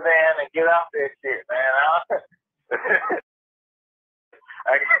giggles in and get off that shit, man.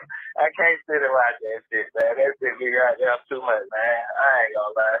 I can't sit and watch that shit, man. That shit be right there too much, man. I ain't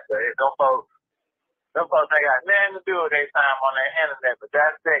gonna lie. So them folks ain't got nothing to do with their time on the internet, but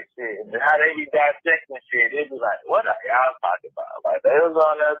dissect shit. And how they be dissecting shit, they be like, what are y'all talking about? Like, they was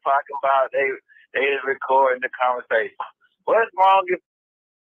on there talking about, they was recording the conversation. What's wrong if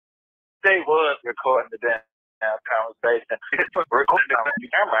they was recording the damn conversation? Recording the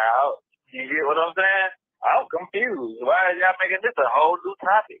camera out. You get what I'm saying? I'm confused. Why are y'all making this a whole new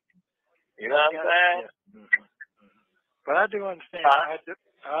topic? You know what I'm saying? Yeah. But I do understand. I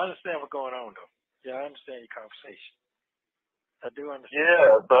understand what's going on, though. Yeah, I understand your conversation. I do understand.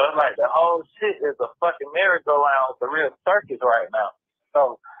 Yeah, so it's like the whole shit is a fucking merry-go-round. It's a real circus right now.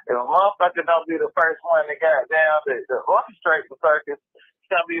 So if a motherfucker don't be the first one to get down to orchestrate the circus, it's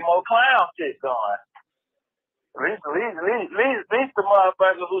gonna be more clown shit going. At least the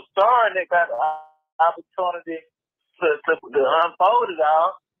motherfucker who's starring it got the opportunity to unfold it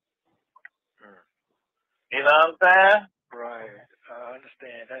all. You know what I'm saying? Right. I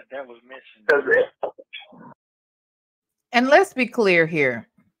understand. That was mentioned. And let's be clear here.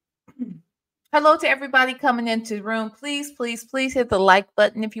 Hello to everybody coming into the room. Please, please, please hit the like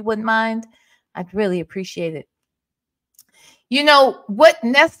button if you wouldn't mind. I'd really appreciate it. You know, what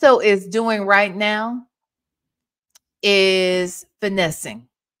Nesto is doing right now is finessing.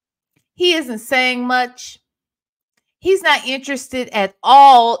 He isn't saying much. He's not interested at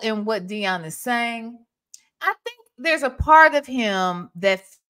all in what Deon is saying. I think there's a part of him that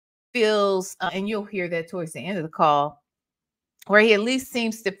feels, and you'll hear that towards the end of the call, where he at least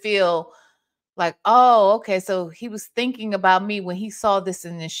seems to feel like, oh, okay, so he was thinking about me when he saw this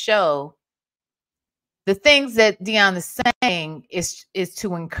in this show. The things that Deon is saying is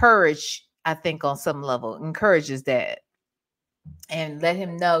to encourage, I think on some level, encourages that. And let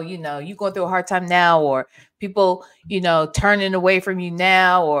him know, you know, you're going through a hard time now, or people, you know, turning away from you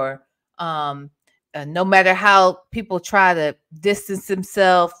now, or no matter how people try to distance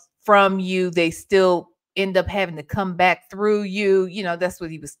themselves from you, they still end up having to come back through you. You know, that's what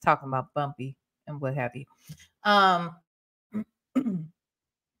he was talking about, Bumpy and what have you.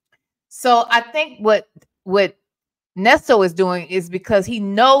 So I think what Nesto is doing is because he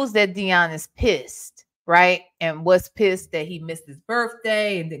knows that Deon is pissed, right? And was pissed that he missed his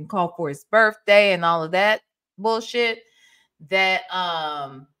birthday and didn't call for his birthday and all of that bullshit. That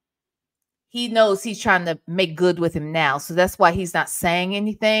he knows he's trying to make good with him now. So that's why he's not saying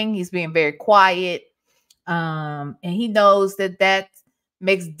anything. He's being very quiet. And he knows that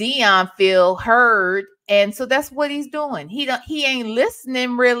makes Deon feel heard. And so that's what he's doing. He ain't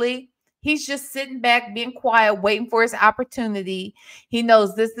listening really. He's just sitting back, being quiet, waiting for his opportunity. He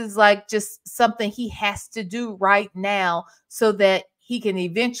knows this is like just something he has to do right now so that he can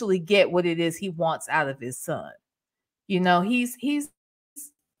eventually get what it is he wants out of his son. You know, he's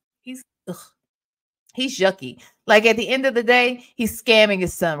yucky. Like at the end of the day, he's scamming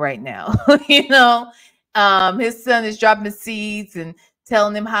his son right now. You know, his son is dropping seeds and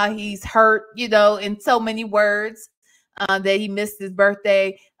telling him how he's hurt, you know, in so many words, that he missed his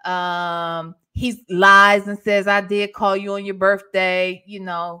birthday. He lies and says, I did call you on your birthday. You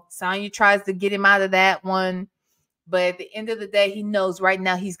know, Sonya tries to get him out of that one. But at the end of the day, he knows right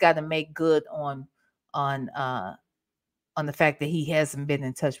now he's got to make good on the fact that he hasn't been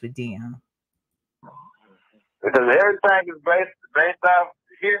in touch with Deon. Because everything is based off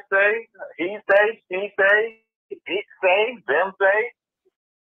hearsay, he say, she say, it say, them say.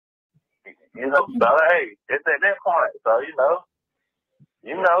 You know, so hey, it's at that point. So you the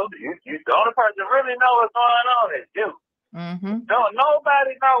only person that really know what's going on is you. Mm-hmm. Don't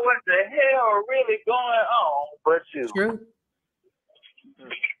nobody know what the hell really going on but you. True.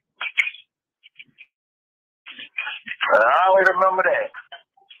 I always remember that.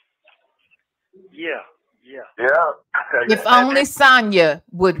 Yeah. If only Sonya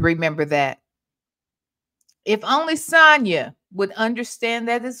would remember that. If only Sonya would understand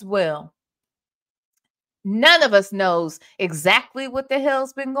that as well. None of us knows exactly what the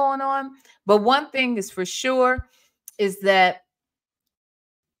hell's been going on. But one thing is for sure is that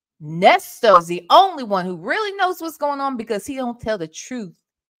Nesto is the only one who really knows what's going on because he don't tell the truth,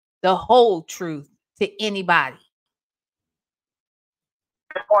 the whole truth to anybody.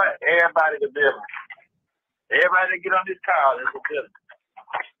 Everybody to business. Everybody that get on this call is a business.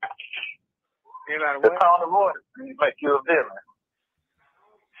 Everybody The what? tone of voice make you a business.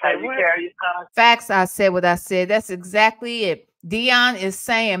 How you carry yourself? Facts, I said what I said. That's exactly it. Deon is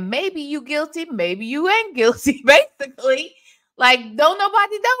saying maybe you guilty, maybe you ain't guilty, basically. Like, don't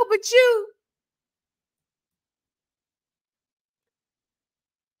nobody know but you.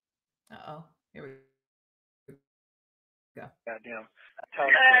 Uh-oh. Here we go. Goddamn.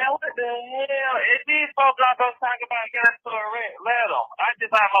 Man, what the hell? If these folks aren't going to talk about getting to a red, let them. I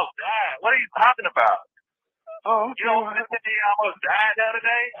just almost died. What are you talking about? Oh, okay. You don't want to say you almost died the other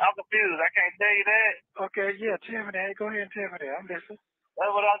day? I'm confused. I can't tell you that. Okay, yeah, tell me that. Go ahead and tell me that. I'm listening.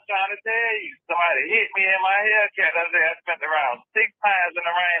 That's what I'm trying to tell you. Somebody hit me in my Hellcat the other day. I spent around 6 times in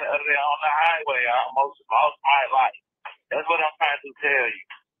the rain the other day on the highway. I almost lost my life. That's what I'm trying to tell you.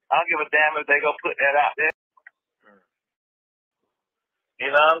 I don't give a damn if they go put that out there.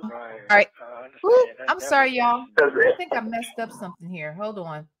 You know? Right. All right. Woo, That I'm sorry, y'all. I Because think I messed up something here. Hold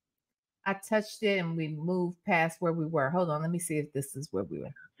on. I touched it and we moved past where we were. Hold on. Let me see if this is where we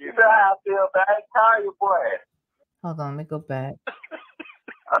were. you know how I feel bad. Call you, boy. Hold on. Let me go back. That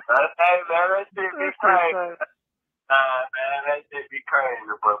shit be crazy. Man, that shit be crazy.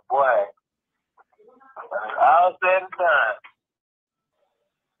 But boy, all said and done.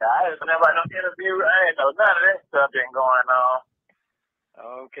 I ain't never no interview. I ain't know none of that stuff been going on.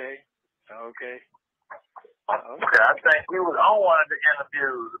 Okay. I think we was on one of the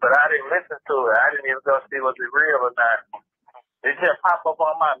interviews, but I didn't listen to it. I didn't even go see was it real or not. It just pop up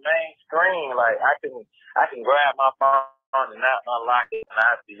on my main screen. Like I can grab my phone and not unlock it, and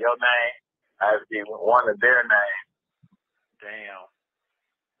I see your name. I see one of their names. Damn.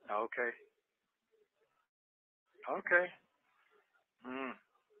 Okay.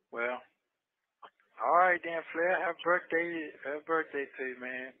 Well. All right then, Flair. Happy birthday to you,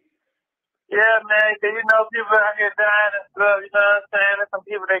 man. Yeah, man, because you know people out here dying and stuff, you know what I'm saying? There's some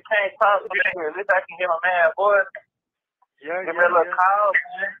people that can't talk to me. At least I can hear my man voice. Yeah. Give me a little call,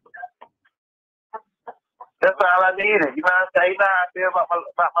 man. That's all I needed. You know what I'm saying? You know how I feel about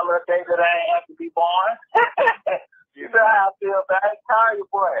my little day that I ain't have to be born. You know how I feel about it. Call your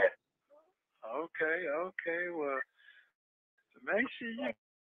boy. Okay. Well, make sure you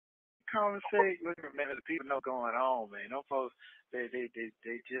conversate with them, man. The people know what's going on, man. Those folks, they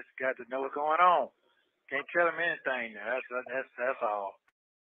just got to know what's going on. Can't tell them anything now. That's all.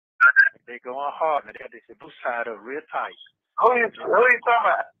 They going hard. They got this blue side up real tight. Who you talking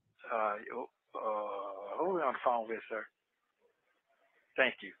about? Who we on the phone with, sir?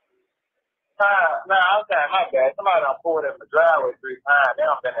 Thank you. No, I'm saying my bad. Somebody done pulled in the driveway 3 times. They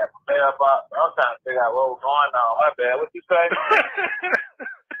don't been at the mailbox. I'm trying to figure out what was going on. My bad. What you say?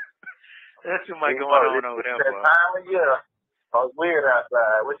 That's too much going on over there, boy. Time of year. Oh, it's weird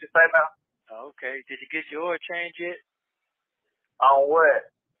outside. What you say now? Okay. Did you get your oil change yet? On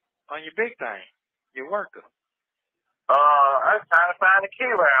what? On your big thing. Your worker. I'm trying to find the key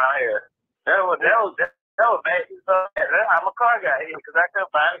around here. That was maybe that's how my car got here because I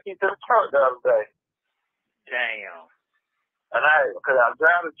couldn't find the key to the truck the other day. Damn. And because I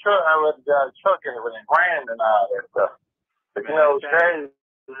drive the truck, I rather drive the truck and it was grand and all that stuff. But you know,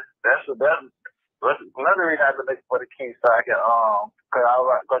 that's another reason I had to look for the key so I can because I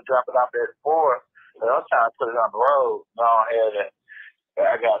was gonna drop it off at 4. So I'm trying to put it on the road. No,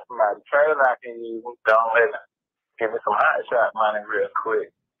 I got somebody's trailer I can use. Don't let it give me some hot shot money real quick.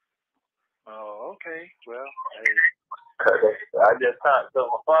 Oh, okay. Well, hey. I just talked to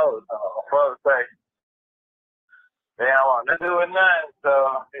my father. My father say they don't want to do with nothing. So,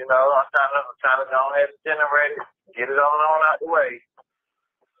 you know, I'm trying to go ahead and generate it, get it on out the way.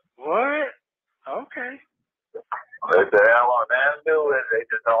 What? Okay. They say they don't want nothing to do with it. They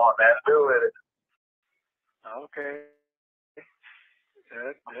just don't want nothing to do with it. Okay.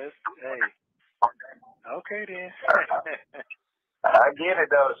 That's hey. Okay then. I get it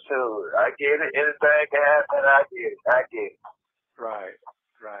though, shoot. I get it. Anything can happen. I get it. Right.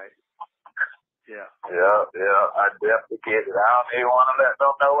 Yeah. Yeah. I definitely get it. I don't even want to let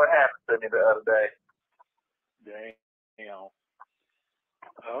them know what happened to me the other day. Damn.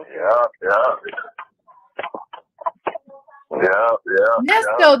 Okay. Yeah.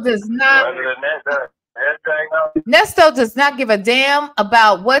 Nesto does not. Nesto does not give a damn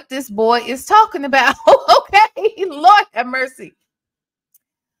about what this boy is talking about. Okay, Lord have mercy.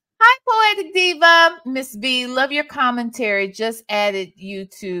 Hi, Poetic Diva, Miss B. Love your commentary. Just added you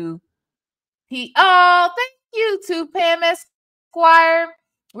to thank you to Pam Esquire.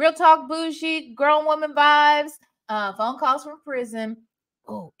 Real talk, bougie, grown woman vibes. Phone calls from prison.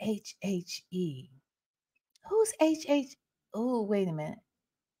 Oh, HHE. Who's HH? Oh, wait a minute.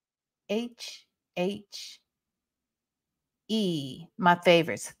 HHE. My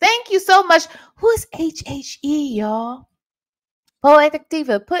favorites. Thank you so much. Who's HHE, y'all? Poetic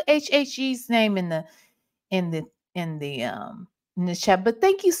Diva. Put HHE's name in the chat. But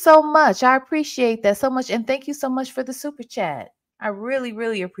thank you so much. I appreciate that so much. And thank you so much for the super chat. I really,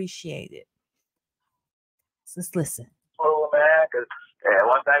 really appreciate it. Let's listen. Oh, man, because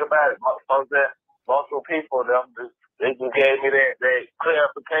one thing about it, multiple people, they just gave me their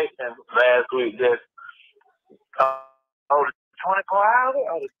clarification last week. Just, 24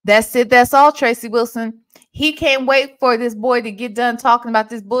 hours? That's it. That's all, Tracy Wilson. He can't wait for this boy to get done talking about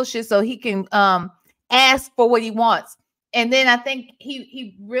this bullshit so he can ask for what he wants. And then I think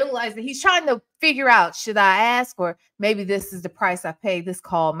he realized that he's trying to figure out, should I ask, or maybe this is the price I pay this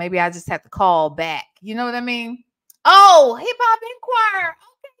call. Maybe I just have to call back. You know what I mean? Oh, Hip Hop Inquirer.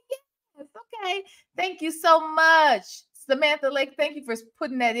 Okay, yes. Okay. Thank you so much. Samantha Lake, thank you for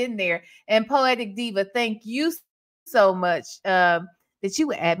putting that in there. And Poetic Diva, thank you so much that you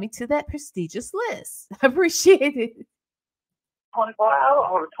would add me to that prestigious list. I appreciate it. 24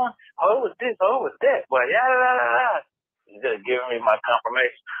 hours? Oh, it was this, oh, it was that. But yeah. You just giving me my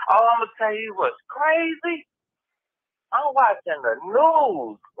confirmation. Oh, I'm going to tell you what's crazy. I'm watching the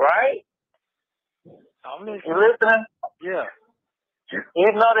news, right? I'm listening. You listening? Yeah.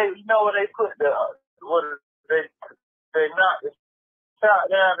 You know where they put they knocked the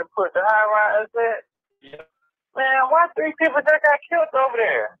shot down and put the high rise at? Yeah. Man, why 3 people just got killed over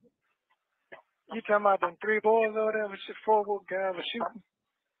there? You talking about them 3 boys over there with your 4 guys were shooting?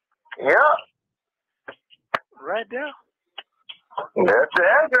 Yeah. Right there? That's the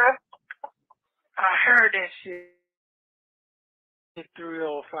address. I heard that shit.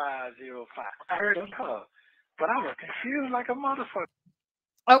 30505. I heard them call, but I was confused like a motherfucker.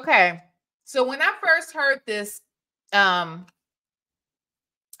 Okay, so when I first heard this, I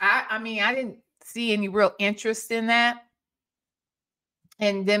mean, I didn't see any real interest in that,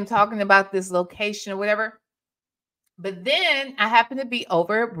 and them talking about this location or whatever. But then I happened to be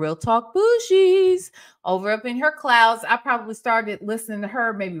over at Real Talk Bougies, over up in her clouds. I probably started listening to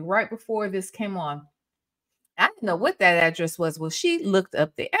her maybe right before this came on. I didn't know what that address was. Well, she looked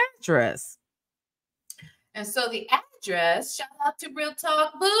up the address. And so the address, shout out to Real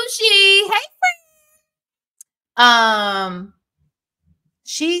Talk Bougie. Hey, friend.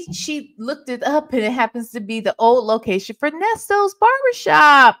 She looked it up, and it happens to be the old location for Nesto's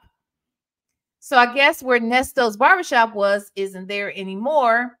Barbershop. So I guess where Nesto's Barbershop was isn't there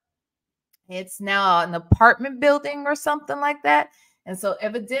anymore. It's now an apartment building or something like that. And so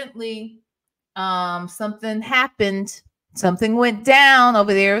evidently something happened. Something went down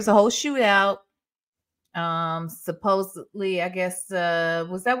over there. It was a whole shootout. Supposedly, I guess,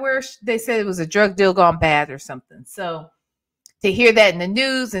 was that where they said it was a drug deal gone bad or something? So to hear that in the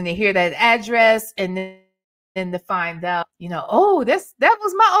news and to hear that address and then to find out, oh, that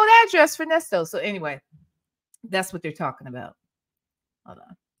was my old address for Nesto. So anyway, that's what they're talking about. Hold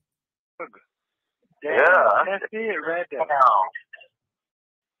on. Yeah. That's it right there. Wow.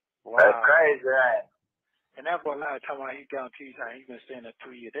 That's crazy, right? And that boy lied talking about he guarantees how he been staying there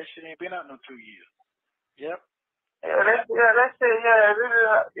 2 years. That shit ain't been out no 2 years. Yep. That shit,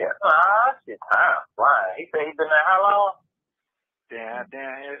 yeah. Shit, time flying. He said he been there how long? Damn.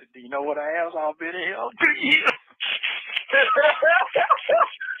 Do you know what I have? I've been in here 2 years.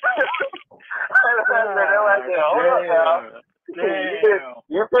 Damn.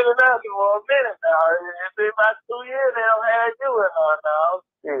 You've been in there for a minute now. It's been about 2 years they don't have you in on now.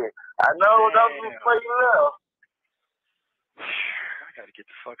 Shit. I know those before you left. I gotta get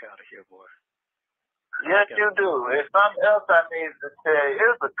the fuck out of here, boy. Yes, you do. There's something else I need to tell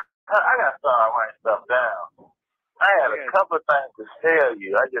you. I gotta start writing stuff down. I had a couple of things to tell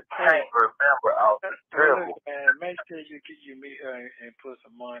you. I just can't remember off the dribble. And make sure you meet her and put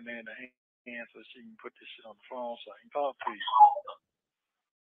some money in her hand so she can put this shit on the phone so I can talk to you.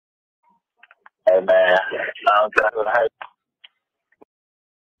 Hey, man. I'm trying to help.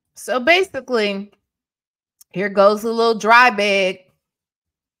 So basically, here goes a little dry bag.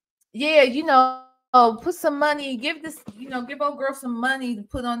 Yeah, put some money, give old girl some money to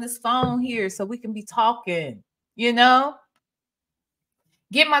put on this phone here so we can be talking, get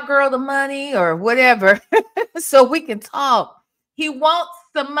my girl the money or whatever so we can talk. He wants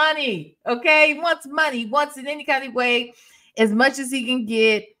some money. Okay. He wants money. He wants it any kind of way, as much as he can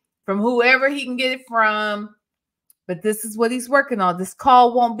get from whoever he can get it from. But this is what he's working on. This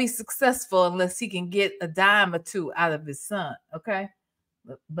call won't be successful unless he can get a dime or two out of his son. Okay.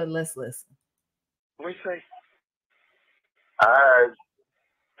 but let's listen. What you say? I heard.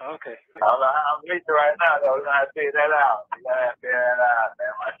 Okay. I don't know how I'm reaching right now, though. We're going to have to figure that out. We got to figure that out,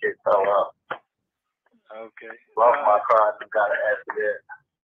 man. My shit so up. Okay. Lost my car and got an accident.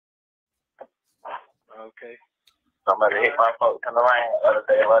 Okay. Somebody hit my folks in the rain the other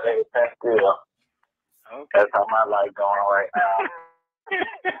day while they were standing still. Okay. That's how my life going right now.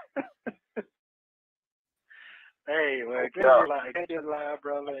 Hey, well, good your live,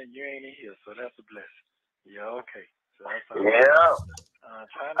 brother, and you ain't in here, so that's a blessing. Yeah, okay. So that's all. Yeah. I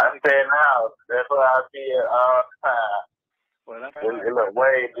said now, that's what I see it all the time. Well, it look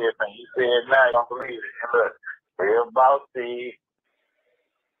way different. You see it now, you don't believe it. It look real bossy.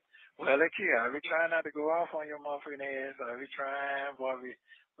 Well, look here. I be trying not to go off on your motherfucking ass. I be trying, boy.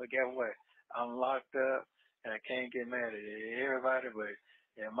 But guess what? I'm locked up, and I can't get mad at everybody. But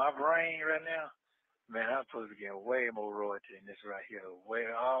in my brain right now, man, I'm supposed to get way more royalty than this right here. Way,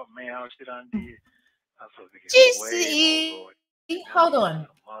 oh man, all shit I did. I'm supposed to get way more royalty. Hold on.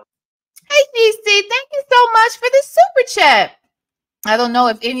 Hey, GC, thank you so much for the super chat. I don't know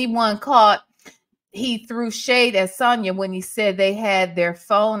if anyone caught. He threw shade at Sonya when he said they had their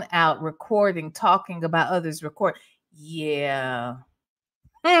phone out recording, talking about others record. Yeah.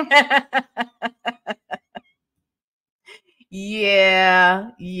 Yeah.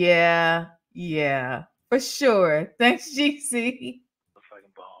 For sure. Thanks, GC. The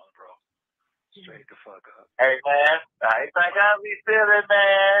fucking balls, bro. Straight the fuck up. Hey, man. I think I'll be feeling,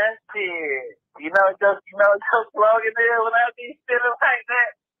 man. Shit. You know, just slogan there when I be feeling like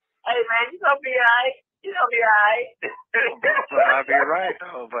that. Hey, man, you gonna be all right. You gonna be all right. But I'll be right,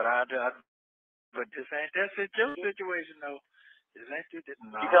 though. But this ain't that situation, though. This ain't it.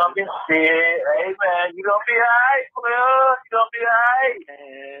 No, you gonna be shit. Hey, man, you gonna be all right, bro. You gonna be all right.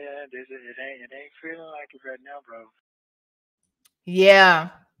 And it ain't feeling like it right now, bro. Yeah.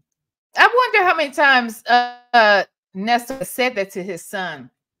 I wonder how many times Nesto said that to his son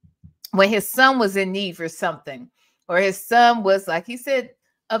when his son was in need for something, or his son was, like he said,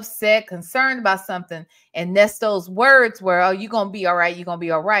 upset, concerned about something, and Nesto's words were, "Oh, you're gonna be all right. You're gonna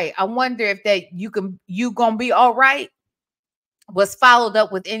be all right." I wonder if that you gonna be all right was followed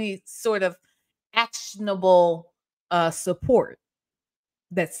up with any sort of actionable support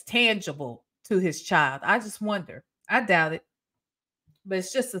that's tangible to his child. I just wonder. I doubt it, but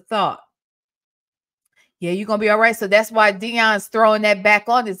it's just a thought. Yeah, you're gonna be all right. So that's why Deon's throwing that back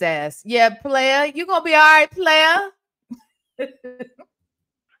on his ass. Yeah, player, you're gonna be all right, player.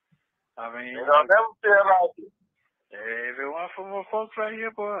 I mean, you don't never feel like it. If it weren't for my folks right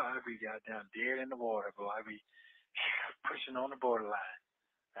here, boy, I'd be goddamn dead in the water, boy. I'd be pushing on the borderline.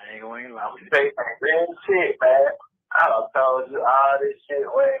 I ain't going to lie. I'm saying real shit, man. I done told you all this shit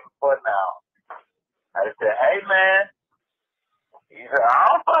way before now. I said, hey, man. You said, I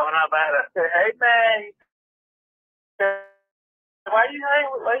don't fuck with nobody. I said, hey, man. Why you hang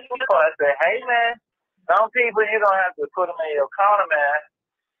with me? I said, hey, man. Some people, you don't have to put them in your corner, man,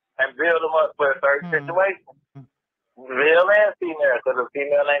 and build them up for a certain situation. Male and female, because the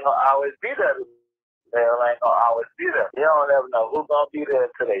female ain't going to always be there. Male ain't going to always be there. You don't ever know who's going to be there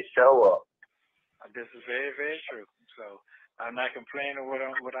until they show up. This is very, very true. So I'm not complaining what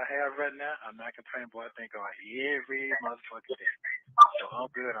I have right now. I'm not complaining what I think of every motherfucking day. So I'm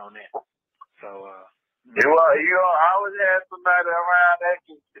good on that. So, you always have somebody around that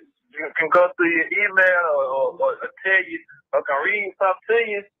can go through your email or tell you or can read something to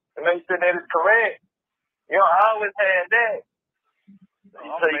you and make sure that it's correct. You don't always have that.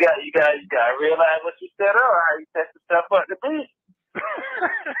 So you got to realize what you set up, how you set yourself up to be.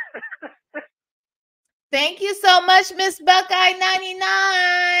 Thank you so much, Miss Buckeye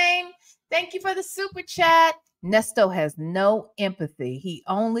 99. Thank you for the super chat. Nesto has no empathy. He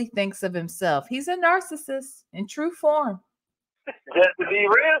only thinks of himself. He's a narcissist in true form. Just to be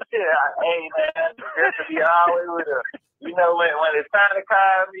real shit, hey man, just to be always with her. You know, when it's time to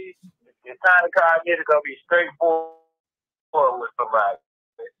call me, to go be straightforward with somebody.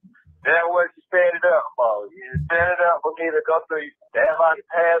 That's what you set it up for. You set it up for me to go through that lot of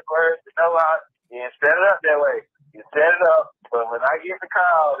passwords, you know how. You didn't set it up that way. You set it up, but when I get the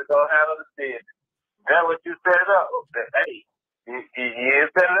call to go handle the business, that's what you set it up. Hey, you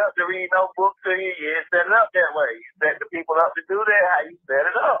didn't set it up to read no book to you. You didn't set it up that way. You set the people up to do that, how you set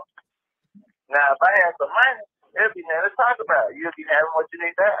it up. Now, if I had some money, it'd be nothing to talk about. You'll be having what you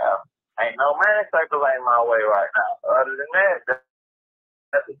need to have. Ain't no money circulating my way right now. Other than that,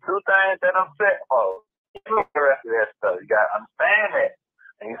 that's the two things that I'm set for. The rest of that stuff, you got to understand that.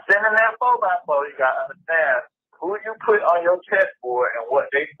 And you sending that 4x4, you got to understand who you put on your chessboard and what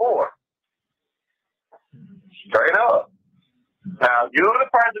they for. Straight up. Now, you're the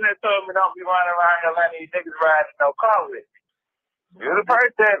person that told me don't be running around here letting these niggas ride in no car with me. You're the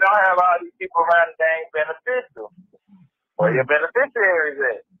person that don't have all these people around that ain't beneficial. Where your beneficiaries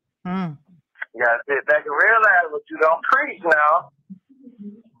at? You gotta sit back and realize what you don't preach now.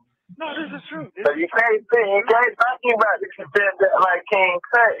 No, this is true. So you can't talk about this shit like King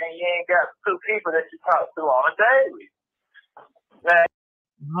Tut and you ain't got two people that you talk to on a daily. Now,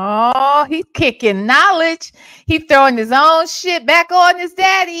 oh, he's kicking knowledge. He's throwing his own shit back on his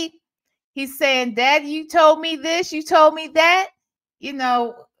daddy. He's saying, Daddy, you told me this, you told me that. You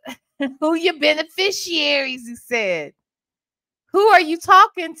know, who your beneficiaries, he said. Who are you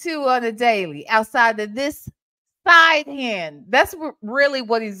talking to on a daily outside of this side hand? That's really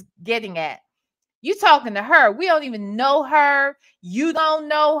what he's getting at. You talking to her. We don't even know her. You don't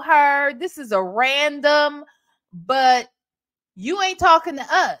know her. This is a random, but you ain't talking to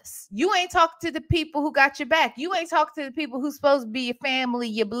us. You ain't talking to the people who got your back. You ain't talking to the people who's supposed to be your family,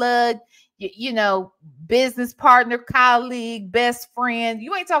 your blood, you know, business partner, colleague, best friend.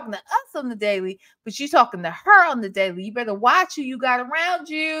 You ain't talking to us on the daily, but you talking to her on the daily. You better watch who you got around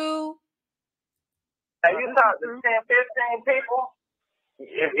you. Now you talk to 10, 15 people.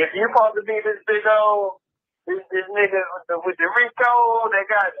 If you're supposed to be this big old, this nigga with the Rico, they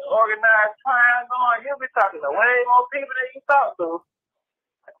got organized crime going, you'll be talking to way more people than you talk to.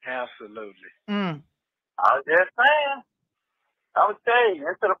 Absolutely. I was just saying. I would tell you,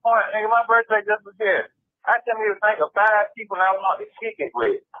 it's to the point, nigga, my birthday just was here. I tell me to think of 5 people I want to kick it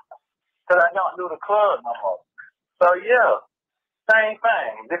with. Because I don't do the club no more. So, yeah, same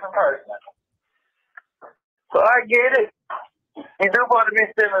thing, different person. So, I get it. You do want to be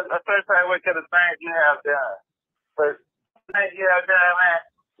still a certain way to the things you have done. But the things you have done, man,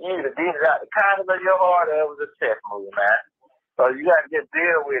 you need to beat it out the kindness of your heart, or it was a chess move, man. So, you got to just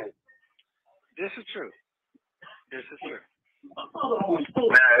deal with it. This is true. This is true. Now,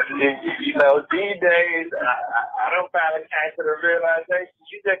 you know, these days, I don't finally came to the realization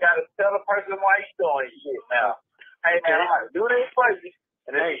you just got to tell a person why you doing shit now. Hey, man, I'm going to do this for you.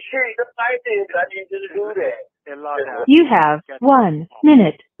 And then shit, just like this, I need you to do that. You have 1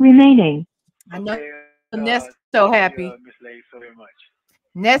 minute remaining. I know Nesto happy. Miss Lady, so very much.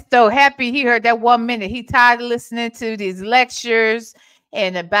 Nesto happy. He heard that 1 minute. He tired of listening to these lectures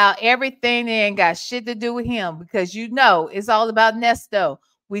and about everything that ain't got shit to do with him, because you know it's all about Nesto.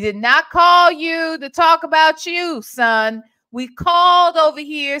 We did not call you to talk about you, son. We called over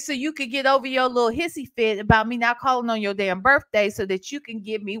here so you could get over your little hissy fit about me not calling on your damn birthday so that you can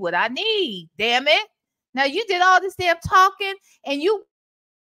give me what I need. Damn it. Now you did all this damn talking and you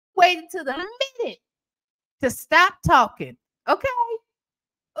waited till the minute to stop talking. Okay.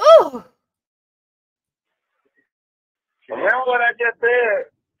 Ooh. Remember what I just said?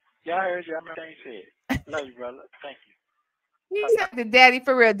 Yeah, I heard you. I'm saying said. Love you, brother. Thank you. He's the daddy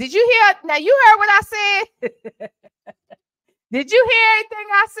for real. Did you hear? Now you heard what I said. Did you hear anything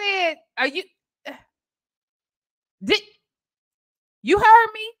I said? Are you? Did you heard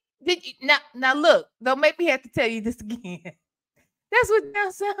me? Did you? Now look. Don't make me have to tell you this again. That's what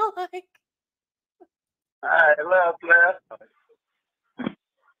that sound like. All right, love, bless.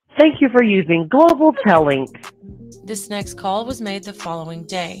 Thank you for using Global Telling. This next call was made the following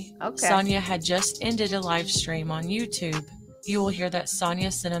day. Okay. Sonya had just ended a live stream on YouTube. You will hear that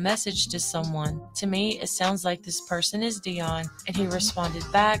Sonya sent a message to someone. To me, it sounds like this person is Deon, and he responded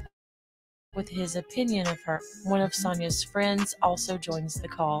back with his opinion of her. One of Sonya's friends also joins the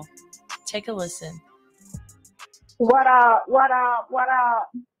call. Take a listen. What up? What up? What up?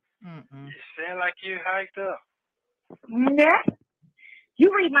 You sound like you hiked up. Yeah. You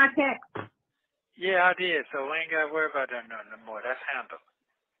read my text. Yeah, I did. So we ain't got to worry about that no more. That's handled.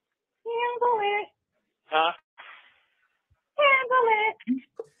 Handle it. Huh? Handle it.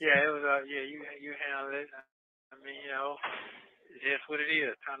 Yeah, it was. Yeah, you handled it. I mean, you know, it's just what it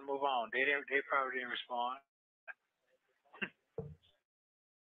is. Time to move on. They probably didn't respond.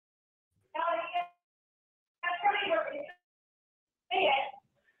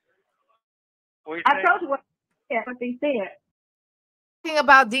 I told you what they said.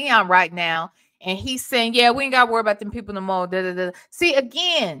 About Deon right now, and he's saying, yeah, we ain't got to worry about them people no more. See,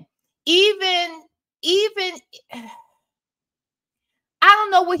 again, even I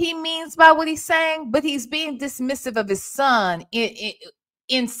don't know what he means by what he's saying, but he's being dismissive of his son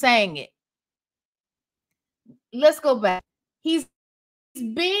in saying it. Let's go back. He's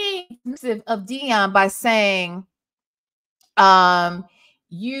being dismissive of Deon by saying,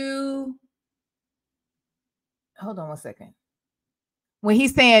 you hold on one second. When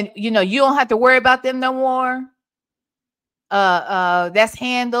he's saying, you know, you don't have to worry about them no more. That's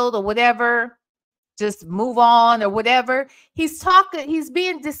handled or whatever. just move on or whatever. He's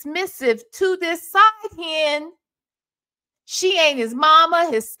being dismissive to this side hen. She ain't his mama,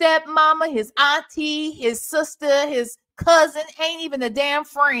 his stepmama, his auntie, his sister, his cousin, ain't even a damn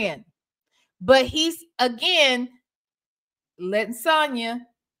friend. But he's, again, letting Sonya,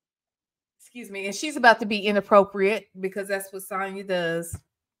 excuse me, and she's about to be inappropriate because that's what Sonya does.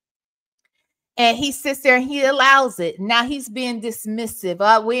 And he sits there and he allows it. Now he's being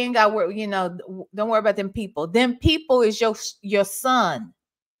dismissive. We ain't got to worry, don't worry about them people. Them people is your son.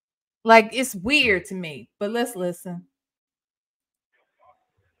 Like, it's weird to me, but let's listen.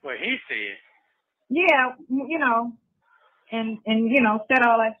 What he said. Yeah, and said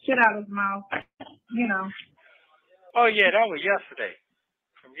all that shit out of his mouth, Oh yeah, that was yesterday.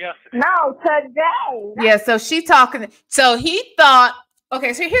 From yesterday. No, today. Yeah, so she talking. So he thought,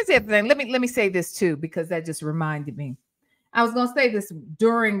 okay, so here's the other thing. Let me say this too, because that just reminded me. I was gonna say this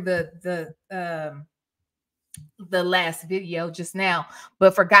during the last video just now,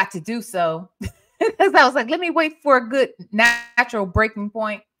 but forgot to do so. Because I was like, let me wait for a good natural breaking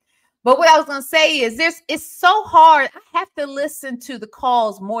point. But what I was going to say is it's so hard. I have to listen to the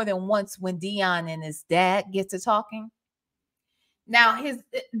calls more than once when Deon and his dad get to talking. Now,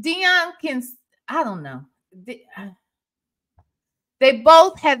 Deon can, I don't know. They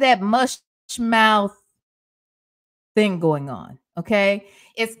both have that mush mouth thing going on. Okay.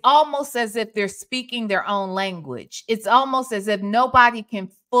 It's almost as if they're speaking their own language. It's almost as if nobody can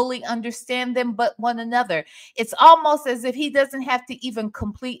fully understand them but one another. It's almost as if he doesn't have to even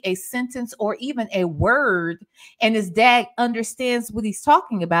complete a sentence or even a word, and his dad understands what he's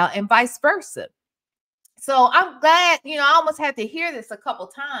talking about, and vice versa. So I'm glad, I almost had to hear this a couple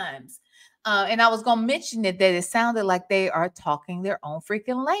times. And I was going to mention that it sounded like they are talking their own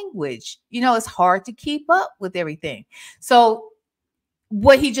freaking language. It's hard to keep up with everything. So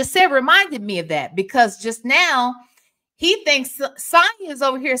what he just said reminded me of that, because just now he thinks Sonya is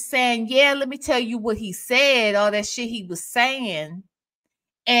over here saying, yeah, let me tell you what he said, all that shit he was saying.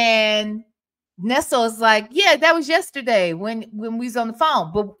 And Nesto is like, yeah, that was yesterday when we was on the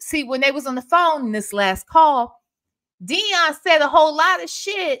phone. But see, when they was on the phone in this last call, Deon said a whole lot of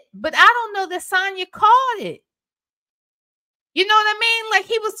shit, but I don't know that Sonya caught it. You know what I mean? Like,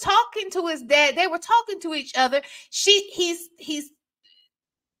 he was talking to his dad. They were talking to each other. He's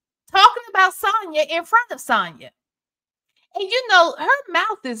talking about Sonya in front of Sonya. And her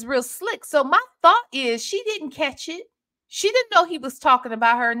mouth is real slick. So my thought is she didn't catch it. She didn't know he was talking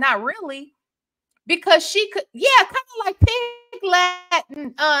about her. Not really. Because she could, kind of like pig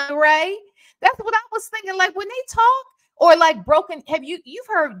Latin, Ray. That's what I was thinking. Like, when they talk, or like broken, you've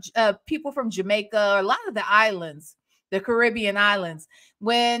heard people from Jamaica or a lot of the islands, the Caribbean islands,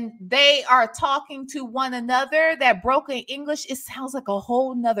 when they are talking to one another, that broken English, it sounds like a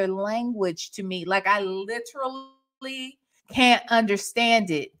whole nother language to me. Like, I literally can't understand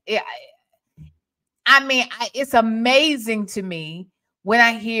it. It's amazing to me when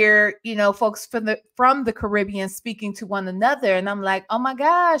I hear, folks from the Caribbean speaking to one another, and I'm like, oh my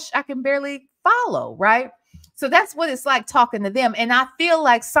gosh, I can barely follow, right? So that's what it's like talking to them. And I feel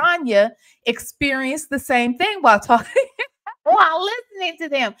like Sonya experienced the same thing while talking, while listening to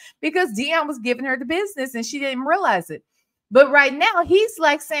them, because Deon was giving her the business and she didn't realize it. But right now he's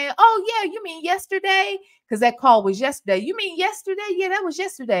like saying, oh yeah, you mean yesterday? Because that call was yesterday. You mean yesterday? Yeah, that was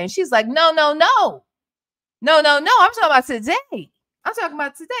yesterday. And she's like, no. I'm talking about today. I'm talking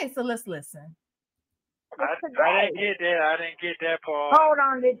about today. So let's listen. I didn't get that. I didn't get that part. Hold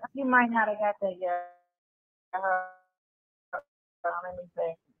on. You might not have got that yet. Let me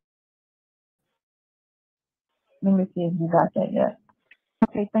see. Let me see if you got that yet.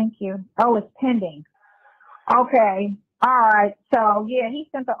 Okay, thank you. Oh, it's pending. Okay. All right. So, yeah, he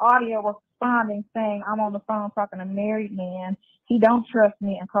sent the audio responding saying, I'm on the phone talking to a married man. He don't trust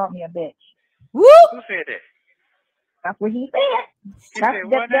me and called me a bitch. Woo! Who said that? That's what he said. That's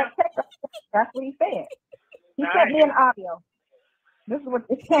what he said. He sent me an audio. This is what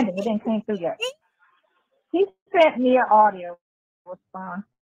it's pending. It didn't came through yet. He sent me an audio response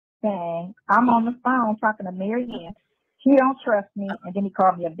saying, I'm on the phone talking to Mary Ann. She don't trust me, and then he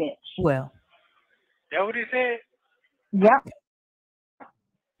called me a bitch. Well. That what he said? Yep.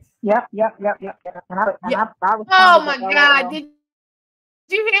 And I was oh my God. Did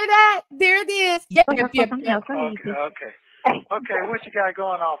you hear that? There it is. Yep. Okay. Okay, what you got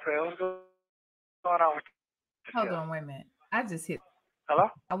going on, Phil? What's going on with you? Hold on, wait a minute. I just hit. Hello?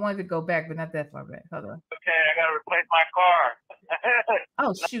 I wanted to go back, but not that far back. Hold on. Okay, I gotta replace my car.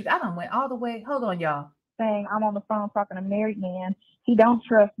 Oh shoot, I done went all the way. Hold on, y'all. Saying I'm on the phone talking to a married man. He don't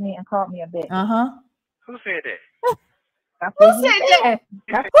trust me and called me a bitch. Who said that? Who said that?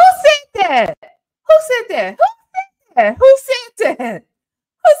 Who said that? Who said that? Who said that? Who said that?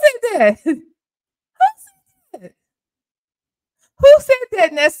 Who said that? Who said that? Who said that,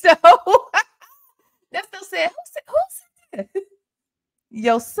 Nesto? Nesto said, who said that?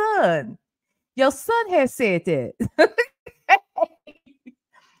 Your son. Your son has said that.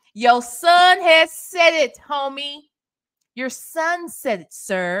 Your son has said it, homie. Your son said it,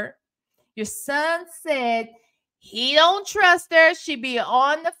 sir. Your son said he don't trust her. She be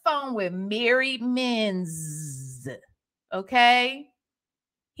on the phone with married men's. Okay?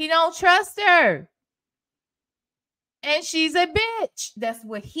 He don't trust her. And she's a bitch. That's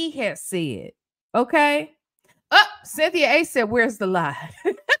what he has said. Okay? Oh, Cynthia A said, where's the lie?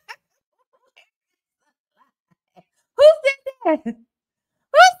 Who said that? Who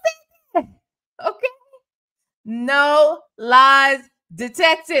said that? Okay. No lies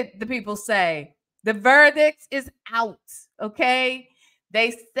detected, the people say. The verdict is out. Okay.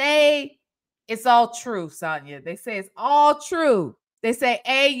 They say it's all true, Sonya. They say it's all true. They say,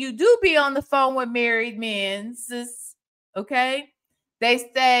 A, you do be on the phone with married men, sis. Okay. They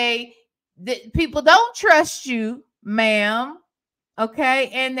say that people don't trust you, ma'am. Okay.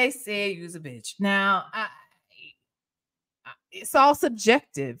 And they say you's a bitch. Now, it's all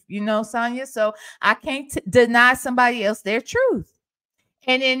subjective, you know, Sonya. So I can't deny somebody else their truth.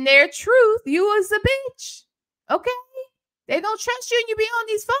 And in their truth, you was a bitch. Okay. They don't trust you and you be on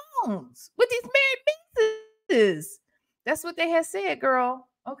these phones with these married bitches. That's what they had said, girl.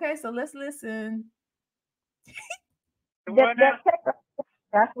 Okay, so let's listen.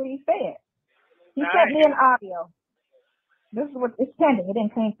 That's what he said. He sent me an audio. This is what it's pending. It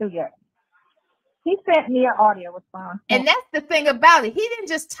didn't came through yet. He sent me an audio response. And that's the thing about it. He didn't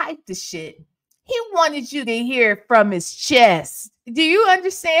just type the shit. He wanted you to hear it from his chest. Do you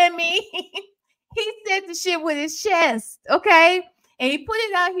understand me? He said the shit with his chest, okay? And he put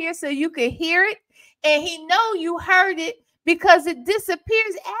it out here so you could hear it. And he know you heard it because it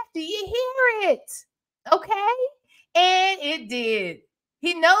disappears after you hear it, okay? And it did.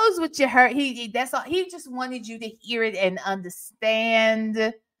 He knows what you heard. That's all. He just wanted you to hear it and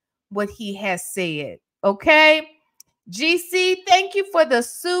understand what he has said, okay? GC, thank you for the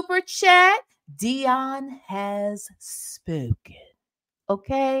super chat. Deon has spoken,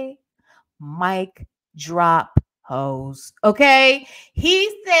 okay? Mic drop, hoes, okay?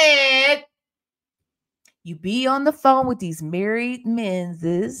 He said, you be on the phone with these married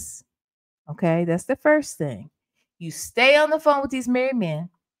men's, okay? That's the first thing. You stay on the phone with these married men.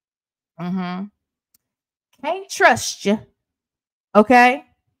 Can't trust you, okay?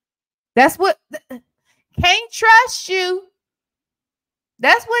 That's what, can't trust you.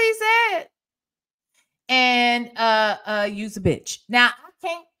 That's what he said. And use a bitch. Now, I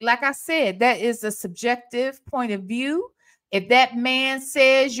can't, like I said, that is a subjective point of view. If that man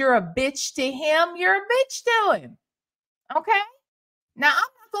says you're a bitch to him, you're a bitch to him. Okay? Now, I'm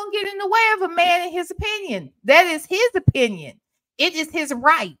not going to get in the way of a man and his opinion. That is his opinion. It is his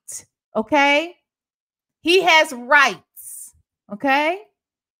right. Okay? He has rights. Okay?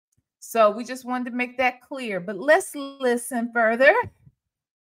 So we just wanted to make that clear. But let's listen further.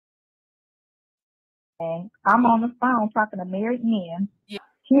 I'm on the phone talking to married men. Yeah.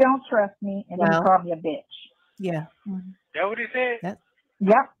 He don't trust me, and then he called me a bitch. Yeah. That what he said?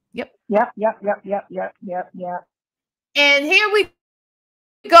 Yep. And here we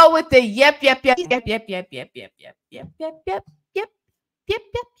go with the yep.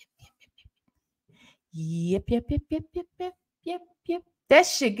 That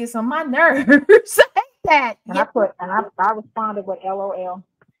shit gets on my nerves. I hate that. And I responded with LOL.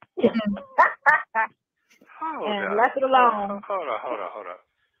 And left it alone. Hold on.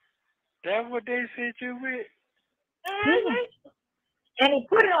 That's what they said you with? And he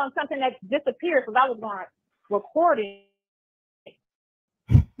put it on something that disappeared because I was going to record it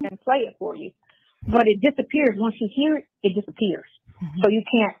and play it for you. But it disappears. Once you hear it, it disappears. So you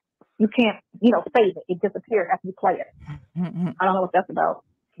can't, save it. It disappears after you play it. I don't know what that's about.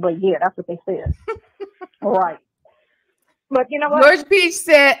 But yeah, that's what they said. All right. But you know what? George Peach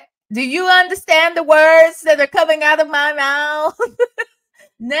said, do you understand the words that are coming out of my mouth?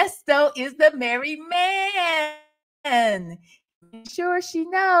 Nesto is the married man. Sure, she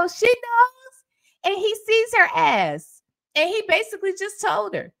knows. She knows. And he sees her ass. And he basically just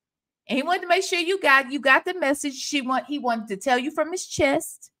told her. And he wanted to make sure you got the message he wanted to tell you from his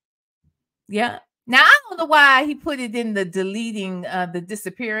chest. Yeah. Now, I don't know why he put it in the deleting, the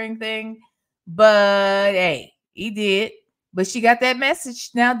disappearing thing. But, hey, he did. But she got that message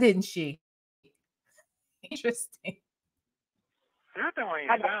now, didn't she? Interesting. That don't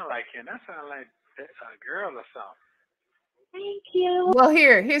even sound like him. That sounds like a girl or something. Thank you. Well,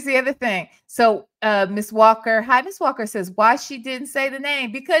 here's the other thing. So Miss Walker, hi, Miss Walker says why she didn't say the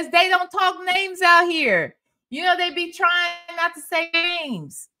name, because they don't talk names out here. You know, they be trying not to say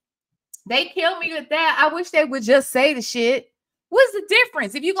names. They kill me with that. I wish they would just say the shit. What's the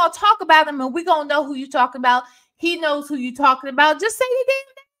difference? If you're gonna talk about him and we're gonna know who you're talking about, he knows who you're talking about. Just say the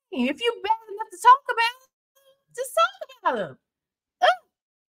damn name. If you're bad enough to talk about him, just talk about him.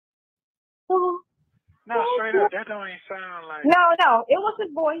 No, straight up, that don't even sound like. No, it was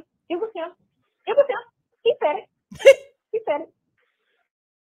his voice. It was him. It was him. He said it. He said it.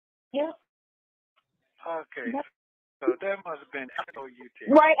 Yeah. Okay. So that must have been after you text.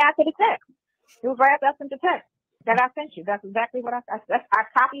 Right after the text. It was right after I sent the text that I sent you. That's exactly what I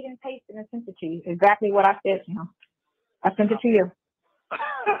copied and pasted and sent it to you. Exactly what I said to him. I sent it to you.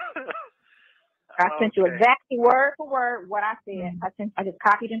 I sent you exactly word for word what I said. I just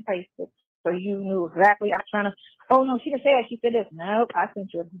copied and pasted. So you knew exactly. I was trying to, oh no, she didn't say that. She said this. Nope, I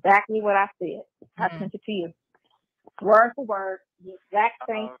sent you exactly what I said. I sent it to you. Word for word, the exact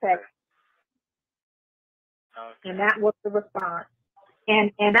same text. Okay. And that was the response.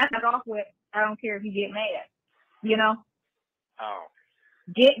 And that's not off with, I don't care if you get mad. You know? Oh.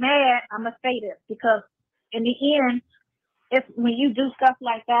 Get mad, I'm going to say this. Because in the end, it's when you do stuff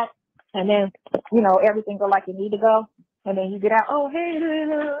like that, and then, you know, everything go like you need to go, and then you get out, oh, hey,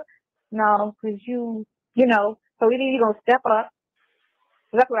 no, because you know, so either you're going to step up.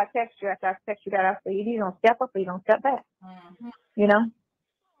 So that's what I text you after I text you that. I said, either you're going to step up or you're going to step back. Mm-hmm. You know?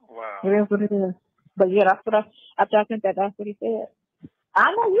 Wow. It is what it is. But yeah, that's what after I sent that, that's what he said.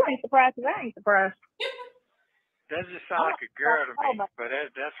 I know you ain't surprised, because I ain't surprised. That just sounds like a girl to me, but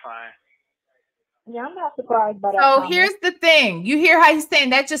that's fine. Yeah, I'm not surprised by that. So here's the thing. You hear how he's saying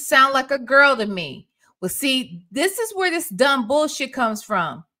that just sounds like a girl to me. Well, see, this is where this dumb bullshit comes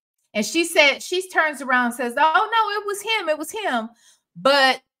from. And she said, she turns around and says, oh, no, it was him. It was him.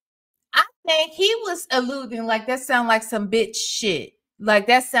 But I think he was alluding like that sound like some bitch shit. Like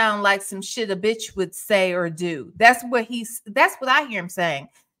that sound like some shit a bitch would say or do. That's what I hear him saying.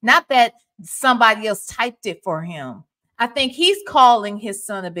 Not that somebody else typed it for him. I think he's calling his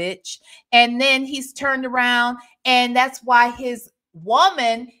son a bitch. And then he's turned around and that's why his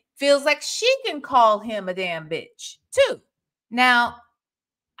woman feels like she can call him a damn bitch too. Now,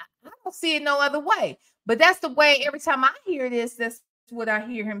 I don't see it no other way. But that's the way every time I hear this, that's what I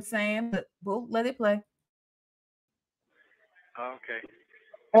hear him saying. But we'll let it play. Okay.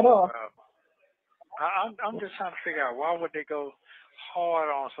 At all. I'm just trying to figure out why would they go hard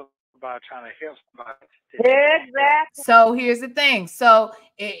on somebody trying to help somebody. Exactly. So here's the thing. So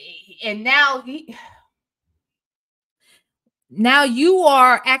and now you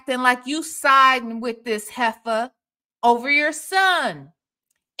are acting like you siding with this heifer over your son.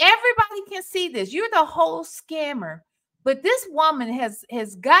 Everybody can see this. You're the whole scammer. But this woman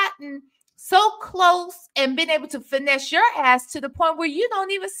has gotten so close and been able to finesse your ass to the point where you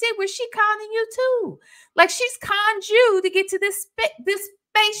don't even see where she conning you to. Like she's conned you to get to this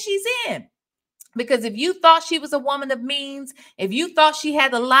space she's in. Because if you thought she was a woman of means, if you thought she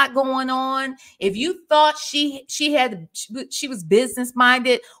had a lot going on, if you thought she was business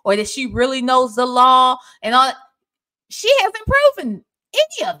minded or that she really knows the law and all, she hasn't proven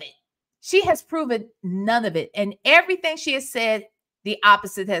any of it. She has proven none of it. And everything she has said, the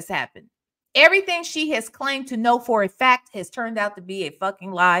opposite has happened. Everything she has claimed to know for a fact has turned out to be a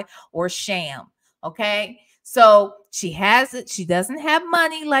fucking lie or sham. Okay. So she doesn't have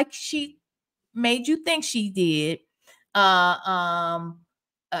money like she made you think she did.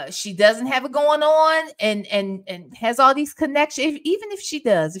 She doesn't have it going on and has all these connections. Even if she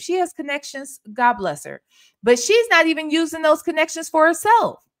has connections, God bless her. But she's not even using those connections for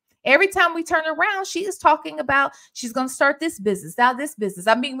herself. Every time we turn around, she is talking about she's going to start this business, now this business.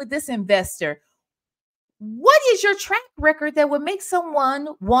 I'm meeting with this investor. What is your track record that would make someone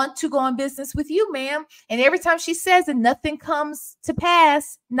want to go on business with you, ma'am? And every time she says it, nothing comes to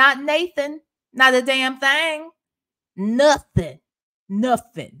pass. Not Nathan, not a damn thing. Nothing.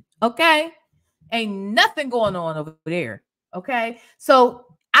 Okay? Ain't nothing going on over there. Okay? So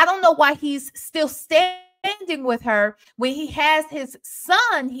I don't know why he's still standing with her when he has his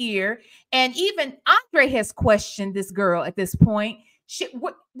son here, and even Andre has questioned this girl at this point.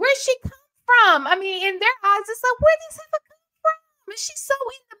 Where's she come from? I mean, in their eyes, it's like, where does ever come from? And she's so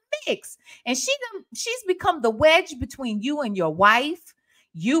in the mix, and she's become the wedge between you and your wife,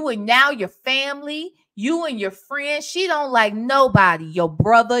 you and now your family, you and your friends. She don't like nobody. Your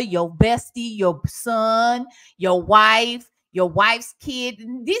brother, your bestie, your son, your wife, your wife's kid.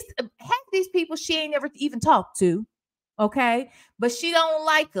 Half these people she ain't never even talked to. Okay, but she don't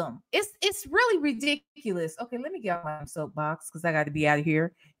like them. It's really ridiculous. Okay, let me get on my soapbox because I got to be out of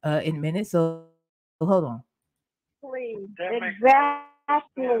here in a minute. So hold on.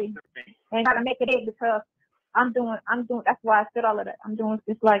 Exactly. And gotta make it in because I'm doing. That's why I said all of that. I'm doing.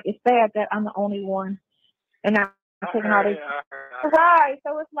 It's like it's sad that I'm the only one, and I'm taking all this. Right.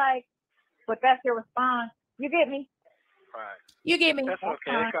 So it's like, but that's your response. You get me? Right. You get me? That's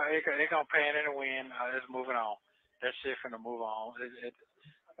okay. It gonna pan in the wind. It's moving on. That shit finna move on.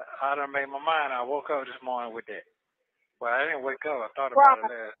 I done made my mind. I woke up this morning with that. Well, I didn't wake up. I thought about it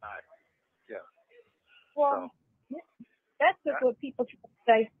last night. Yeah. Well, that's just what people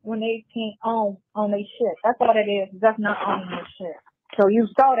say when they can't own their shit. That's all it is. That's not owning their shit. So you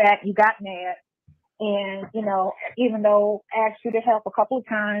saw that, you got mad, and even though I asked you to help a couple of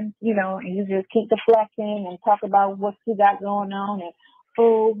times, and you just keep deflecting and talk about what you got going on and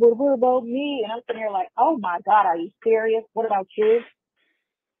what about me? And I'm sitting here like, oh my God, are you serious? What about you?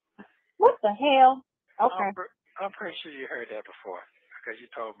 What the hell? Okay. I'm pretty sure you heard that before because you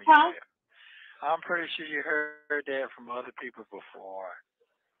told me. Huh? I'm pretty sure you heard that from other people before.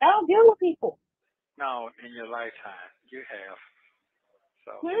 I don't deal with people. No, in your lifetime, you have.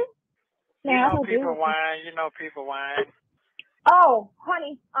 So. People whine. People whine. Oh,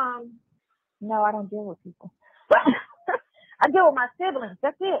 honey. No, I don't deal with people. I deal with my siblings.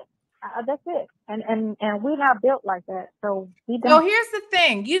 That's it. That's it. And we're not built like that. So we don't. So here's the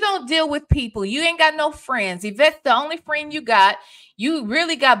thing. You don't deal with people. You ain't got no friends. If that's the only friend you got, you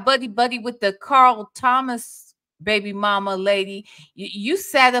really got buddy with the Carl Thomas baby mama lady. You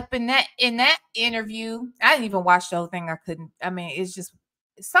sat up in that interview. I didn't even watch the whole thing. I couldn't. I mean, it's just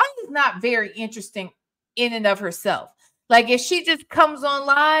Sonya's not very interesting in and of herself. Like if she just comes on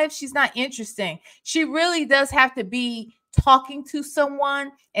live, she's not interesting. She really does have to be talking to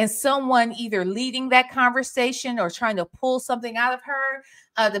someone and someone either leading that conversation or trying to pull something out of her.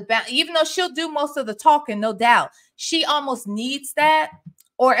 Even though she'll do most of the talking, no doubt, she almost needs that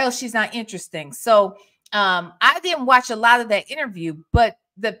or else she's not interesting. So I didn't watch a lot of that interview, but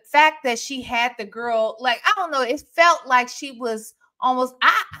the fact that she had the girl, like, I don't know, it felt like she was almost,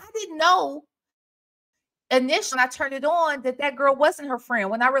 I didn't know initially when I turned it on that girl wasn't her friend.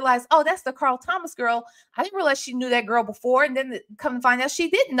 When I realized, oh, that's the Carl Thomas girl, I didn't realize she knew that girl before. And then come to find out she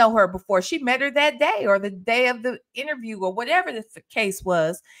didn't know her before. She met her that day or the day of the interview or whatever the case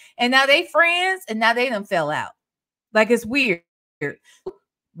was. And now they friends and now they done fell out. Like, it's weird.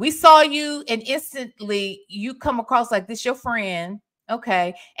 We saw you and instantly you come across like this your friend.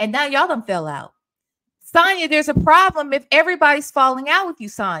 Okay. And now y'all done fell out. Sonya, there's a problem if everybody's falling out with you,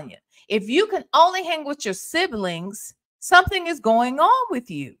 Sonya. If you can only hang with your siblings, something is going on with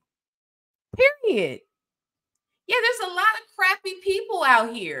you. Period. Yeah, there's a lot of crappy people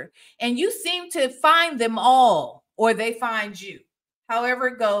out here, and you seem to find them all, or they find you. However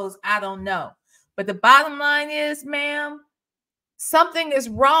it goes, I don't know. But the bottom line is, ma'am, something is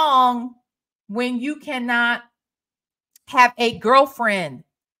wrong when you cannot have a girlfriend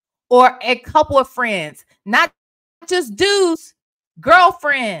or a couple of friends, not just dudes,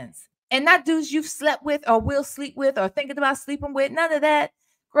 girlfriends. And not dudes you've slept with or will sleep with or thinking about sleeping with. None of that.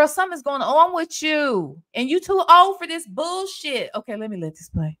 Girl, something's going on with you. And you too old for this bullshit. Okay, let me let this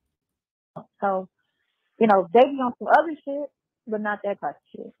play. So, they be on some other shit, but not that type of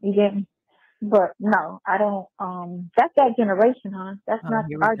shit. You get me? But no, I don't. That's that generation, huh? That's not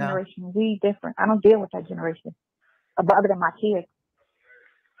our generation. We different. I don't deal with that generation. Other than my kids.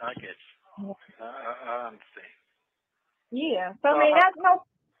 I get you. I understand. Yeah. So, I mean, that's no.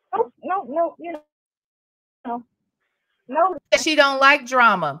 No. She don't like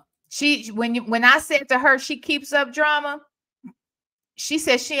drama. When I said to her she keeps up drama, she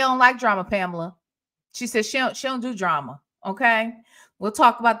said she don't like drama, Pamela. She said she don't do drama. Okay, we'll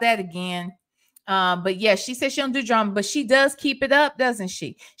talk about that again. But yeah, she said she don't do drama, but she does keep it up, doesn't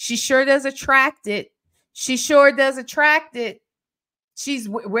she? She sure does attract it. She's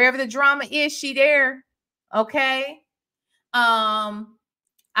wherever the drama is, she there. Okay.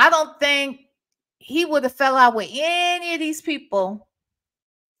 I don't think he would have fell out with any of these people.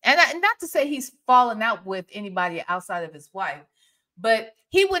 And not to say he's fallen out with anybody outside of his wife, but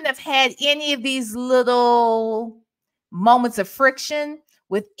he wouldn't have had any of these little moments of friction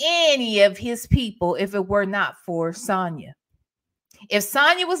with any of his people if it were not for Sonya. If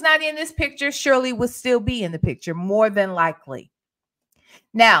Sonya was not in this picture, Shirley would still be in the picture, more than likely.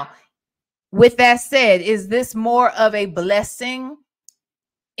 Now, with that said, is this more of a blessing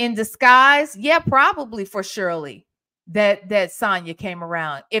in disguise? Yeah, probably for Shirley that Sonya came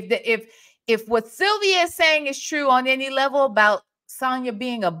around. If what Sylvia is saying is true on any level about Sonya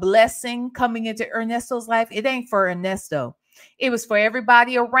being a blessing coming into Ernesto's life, it ain't for Ernesto. It was for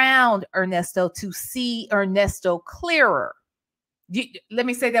everybody around Ernesto to see Ernesto clearer. Let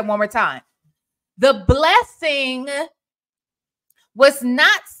me say that one more time. The blessing was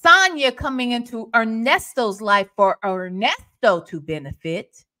not Sonya coming into Ernesto's life for Ernesto to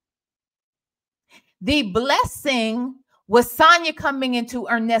benefit. The blessing was Sonya coming into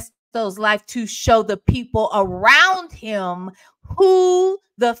Ernesto's life to show the people around him who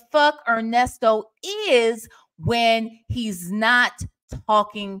the fuck Ernesto is when he's not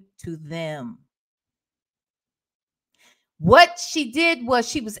talking to them. What she did was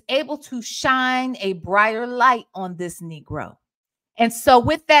she was able to shine a brighter light on this Negro. And so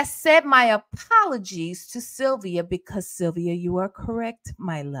with that said, my apologies to Sylvia, because Sylvia, you are correct,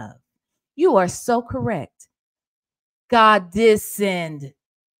 my love. You are so correct. God did send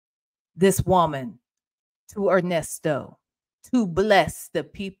this woman to Ernesto to bless the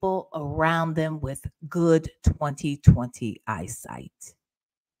people around them with good 20/20 eyesight.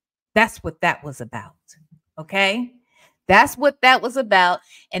 That's what that was about. Okay? That's what that was about.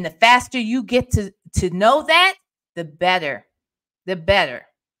 And the faster you get to know that, the better. The better.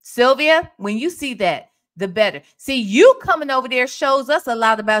 Sylvia, when you see that, the better. See, you coming over there shows us a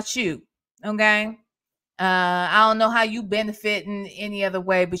lot about you. Okay? I don't know how you benefit in any other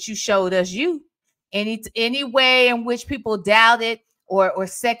way, but you showed us you. Any way in which people doubted or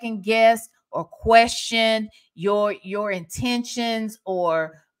second guessed or questioned your intentions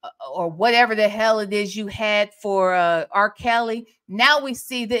or whatever the hell it is you had for R. Kelly. Now we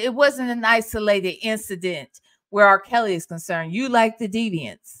see that it wasn't an isolated incident where R. Kelly is concerned. You like the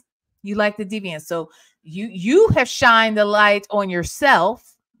deviants. You like the deviants. So you have shined the light on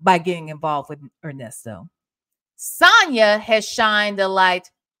yourself by getting involved with Ernesto. Sonya has shined the light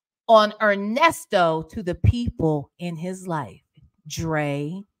on Ernesto to the people in his life.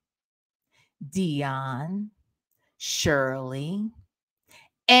 Dre, Deon, Shirley,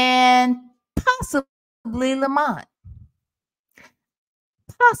 and possibly Lamont.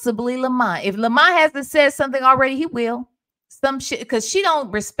 Possibly Lamont. If Lamont hasn't said something already, he will. Some shit, because she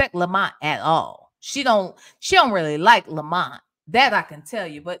don't respect Lamont at all. She don't really like Lamont. That I can tell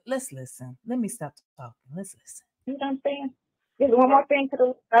you. But let's listen. Let me stop talking. Let's listen. You know what I'm saying? There's one more thing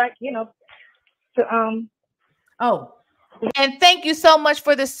to the Oh, and thank you so much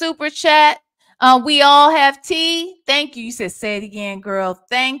for the super chat. We all have tea. Thank you. You said say it again, girl.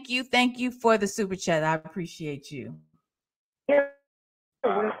 Thank you for the super chat. I appreciate you.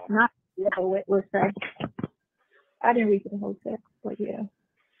 Not what was said. I didn't read the whole text, but yeah,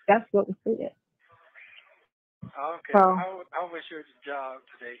 that's what was said. Okay. So, I wish you a job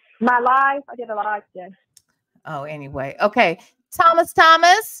today. My live, I did a live today. Oh, anyway. Okay. Thomas,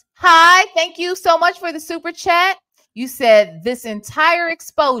 hi. Thank you so much for the super chat. You said this entire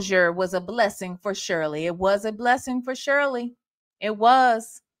exposure was a blessing for Shirley. It was a blessing for Shirley. It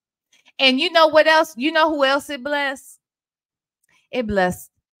was. And you know what else? You know who else it blessed? It blessed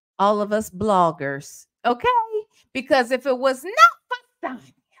all of us bloggers. Okay? Because if it was not for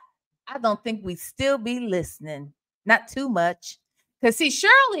Sonya, I don't think we'd still be listening. Not too much. Because see,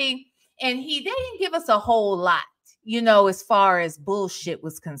 Shirley and they didn't give us a whole lot, as far as bullshit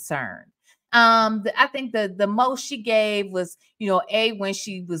was concerned. I think the most she gave was, when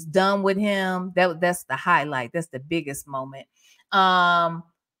she was done with him. That's the highlight. That's the biggest moment.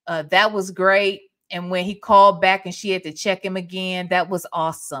 That was great. And when he called back and she had to check him again, that was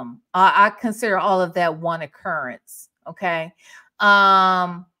awesome. I consider all of that one occurrence. Okay.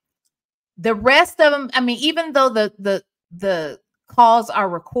 The rest of them, I mean, even though the calls are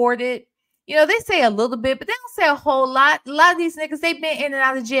recorded, they say a little bit, but they don't say a whole lot. A lot of these niggas, they've been in and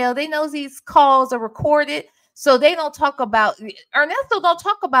out of jail. They know these calls are recorded. So they don't talk about, Ernesto don't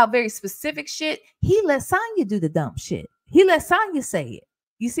talk about very specific shit. He let Sonya do the dumb shit. He let Sonya say it.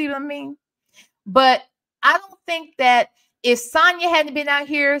 You see what I mean? But I don't think that if Sonya hadn't been out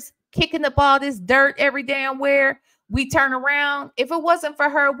here kicking up all this dirt every damn where, we turn around. If it wasn't for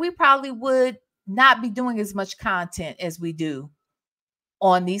her, we probably would not be doing as much content as we do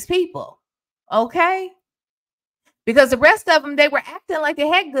on these people. Okay? Because the rest of them, they were acting like they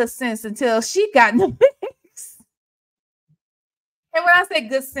had good sense until she got in the mix. And when I say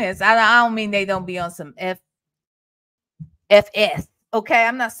good sense, I don't mean they don't be on some FS. Okay?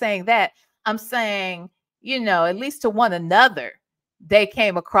 I'm not saying that. I'm saying, at least to one another, they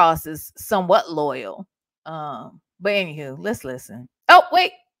came across as somewhat loyal. But anywho, let's listen. Oh,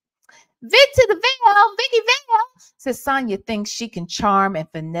 wait. Vicky Vale says Sonya thinks she can charm and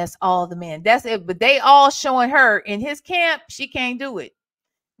finesse all the men. That's it. But they all showing her in his camp, she can't do it.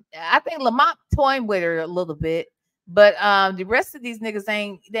 I think Lamont toying with her a little bit, But the rest of these niggas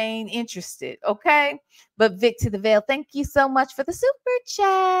ain't interested. Okay. But Vic to the Veil, thank you so much for the super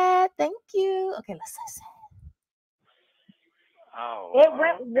chat. Thank you. Okay, let's listen. Oh, it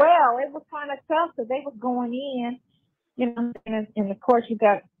went well. It was kind of tough because they was going in, and of course you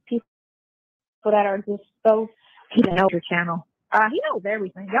got people that are just so he knows your channel. He knows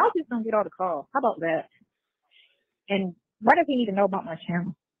everything. Y'all just don't get all the calls. How about that? And why does he need to know about my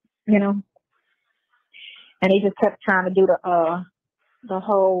channel? And he just kept trying to do the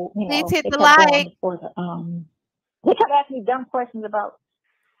whole, Please hit they the kept going like. for they kept asking me dumb questions about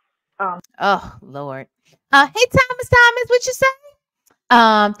oh Lord. Hey Thomas, what you say?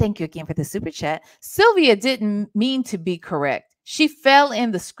 Thank you again for the super chat. Sylvia didn't mean to be correct. She fell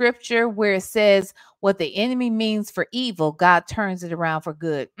in the scripture where it says what the enemy means for evil, God turns it around for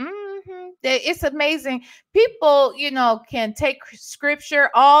good. It's amazing. People, can take scripture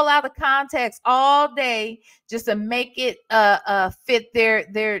all out of context all day just to make it fit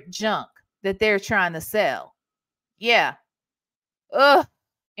their junk that they're trying to sell. Yeah.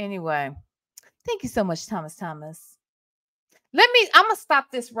 Anyway, thank you so much, Thomas. I'm gonna stop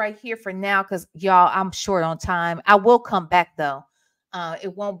this right here for now because y'all, I'm short on time. I will come back though.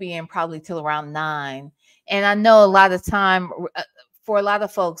 It won't be in probably till around 9. And I know a lot of time for a lot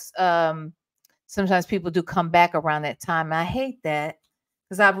of folks, sometimes people do come back around that time. And I hate that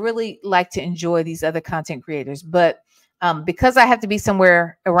because I really like to enjoy these other content creators. But because I have to be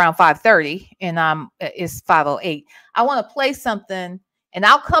somewhere around 5:30 and it's 5:08, I want to play something and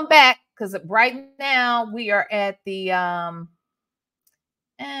I'll come back because right now we are at the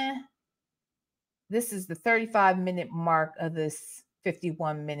this is the 35-minute mark of this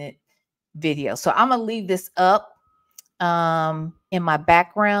 51-minute video. So I'm gonna leave this up in my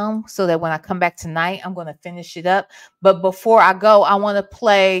background so that when I come back tonight, I'm gonna finish it up. But before I go, I want to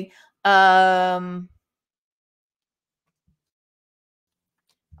play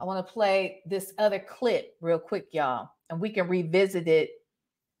this other clip real quick, y'all, and we can revisit it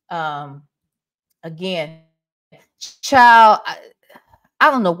again. Child, I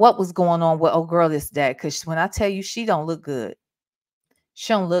don't know what was going on with old girl this day, because when I tell you she don't look good,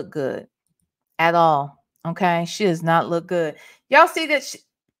 she don't look good at all. Okay, she does not look good. Y'all see that?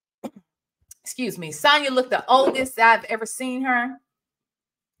 Excuse me, Sonya looked the oldest I've ever seen her.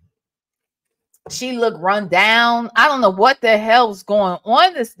 She looked run down. I don't know what the hell was going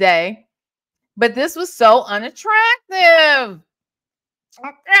on this day, but this was so unattractive.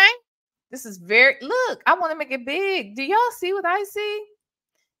 Okay, this is look, I want to make it big. Do y'all see what I see?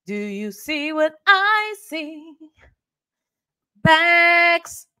 Do you see what I see?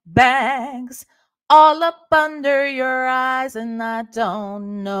 Bags all up under your eyes, and I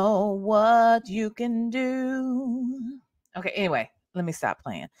don't know what you can do. Okay, anyway, let me stop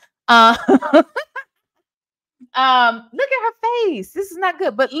playing. Look at her face. This is not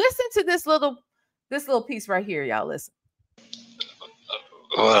good. But listen to this little piece right here, y'all. Listen.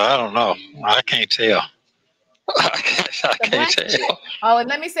 Well, I don't know. I can't tell. I can't tell. Oh, and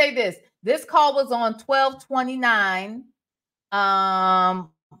let me say this. This call was on 12/29.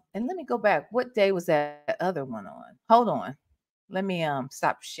 And let me go back. What day was that other one on? Hold on. Let me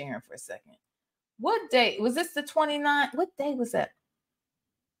stop sharing for a second. What day was this? The 29th? What day was that?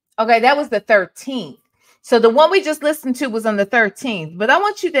 Okay, that was the 13th. So the one we just listened to was on the 13th. But I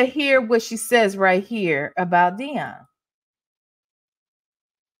want you to hear what she says right here about Deon.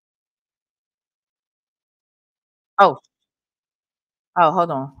 Oh,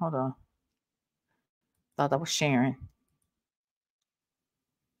 hold on. Thought I was sharing.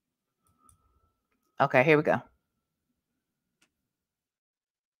 Okay, here we go.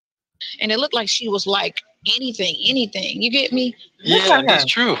 And it looked like she was like anything. You get me? Yeah, that's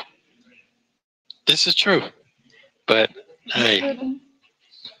true. This is true. But hey,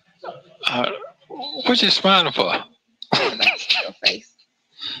 what you smiling for? Your face.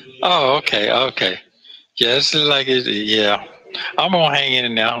 Oh, okay. Yeah, this is like it. Yeah, I'm gonna hang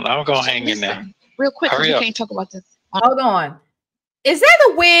in now. Real quick, Hurry we up. can't talk about this. Hold on. Is that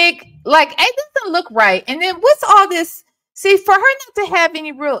a wig? Like, it doesn't look right. And then what's all this? See, for her not to have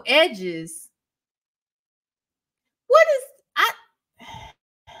any real edges. What is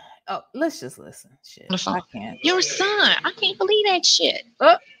let's just listen. Shit. I can't. Your son. I can't believe that shit.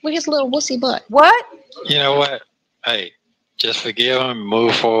 With his little wussy butt. What? You know what? Hey, just forgive him,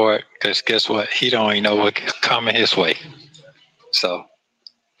 move forward, because guess what? He don't even know what's coming his way. So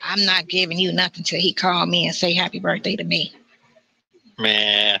I'm not giving you nothing till he call me and say happy birthday to me.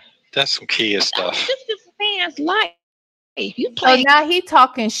 Man, that's some kid stuff. This is fans' life. You play. So now he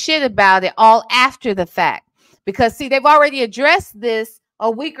talking shit about it all after the fact. Because see, they've already addressed this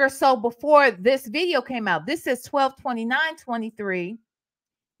a week or so before this video came out. This is 12/29/23,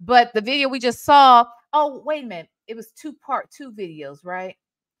 but the video we just saw, oh, wait a minute. It was part 2 videos, right?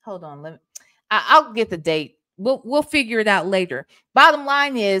 Hold on. I'll get the date. We'll figure it out later. Bottom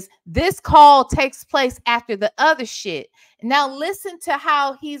line is this call takes place after the other shit. Now listen to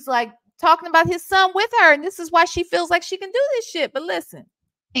how he's like talking about his son with her, and this is why she feels like she can do this shit. But listen.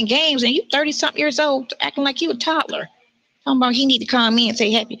 In games, and you 30-something years old, acting like you a toddler. Talking about he need to call me and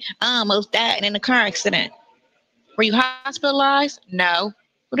say, happy, I almost died in a car accident. Were you hospitalized? No.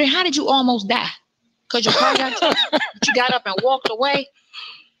 Well, then how did you almost die? Because your car got totaled? You got up and walked away?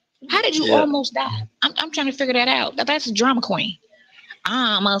 How did you almost die? I'm trying to figure that out. That's a drama queen.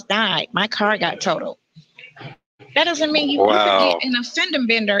 I almost died. My car got totaled. That doesn't mean you could get in a fender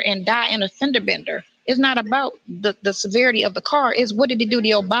bender and die in a fender bender. It's not about the severity of the car. It's what did it do to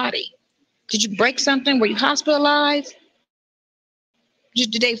your body? Did you break something? Were you hospitalized?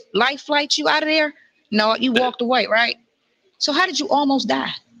 Did they life flight you out of there? No, you walked away, right? So how did you almost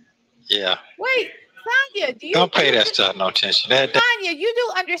die? Yeah. Wait, Sonya, don't pay that stuff no attention. Sonya, you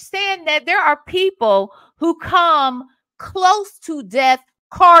do understand that there are people who come close to death,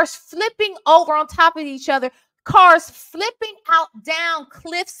 cars flipping over on top of each other, cars flipping out down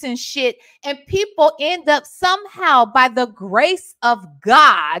cliffs and shit, and people end up somehow, by the grace of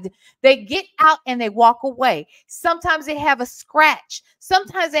God, they get out and they walk away. Sometimes they have a scratch.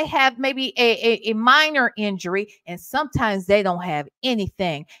 Sometimes they have maybe a minor injury, and sometimes they don't have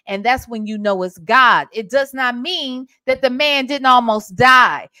anything. And that's when you know it's God. It does not mean that the man didn't almost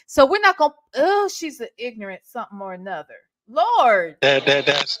die. So we're not going to, oh, she's an ignorant something or another. Lord.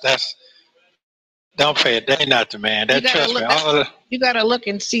 That's don't pay it. They ain't not the man. That trust me. You gotta look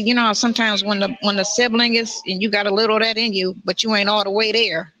and see. You know, sometimes when the sibling is, and you got a little of that in you, but you ain't all the way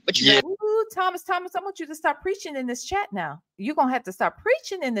there. But you got. Ooh, Thomas, I want you to stop preaching in this chat now. You're gonna have to stop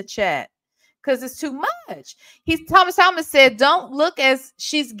preaching in the chat because it's too much. Thomas said, "Don't look as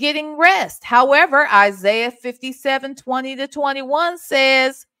she's getting rest." However, Isaiah 57:20-21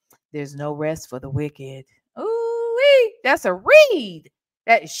 says, "There's no rest for the wicked." Ooh, that's a read.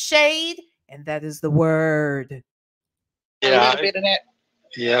 That is shade. And that is the word. Yeah, a little bit of that.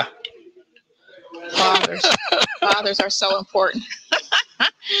 Yeah. Fathers are so important.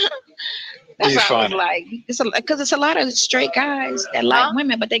 That's what I was like. Because it's a lot of straight guys that like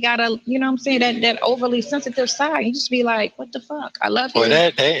women, but they got a, you know what I'm saying, that overly sensitive side. You just be like, what the fuck? I love you.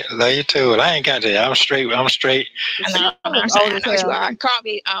 Well, they love you too. I ain't got that. I'm straight. I know. I'm saying, I know you are. Call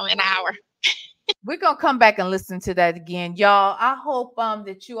me in an hour. We're going to come back and listen to that again. Y'all, I hope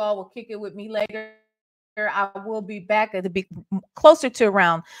that you all will kick it with me later. I will be back. It'll be closer to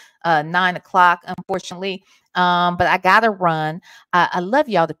around 9 o'clock, unfortunately. But I got to run. I love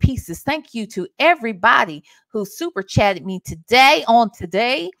y'all to pieces. Thank you to everybody who super chatted me today.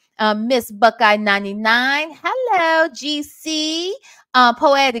 Miss Buckeye 99. Hello, GC.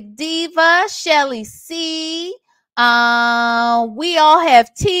 Poetic Diva. Shelly C. We all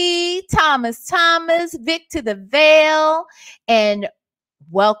have T, Thomas, Vic to the Veil, and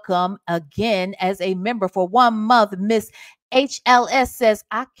welcome again as a member for 1 month. Miss HLS says,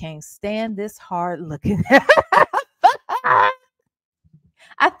 I can't stand this hard looking.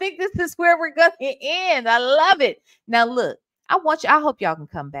 I think this is where we're going to end. I love it. Now, look, I hope y'all can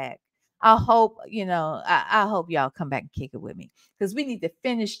come back. I hope, I hope y'all come back and kick it with me because we need to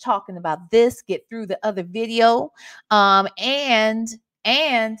finish talking about this, get through the other video. And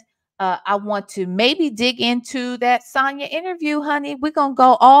I want to maybe dig into that Sonya interview, honey. We're going to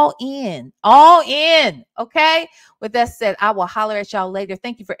go all in. Okay. With that said, I will holler at y'all later.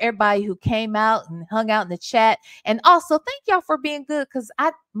 Thank you for everybody who came out and hung out in the chat. And also thank y'all for being good because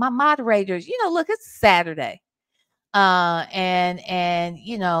my moderators, look, it's Saturday. And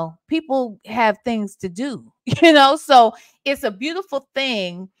people have things to do, so it's a beautiful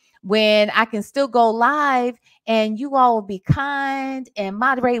thing when I can still go live and you all will be kind and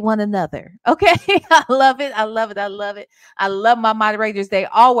moderate one another. Okay. I love it. I love my moderators. They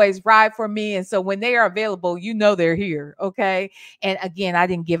always ride for me. And so when they are available, they're here. Okay. And again, I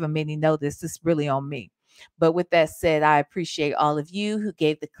didn't give them any notice. It's really on me. But with that said, I appreciate all of you who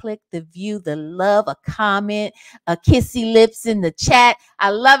gave the click, the view, the love, a comment, a kissy lips in the chat. I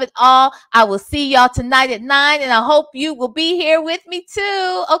love it all. I will see y'all tonight at 9, and I hope you will be here with me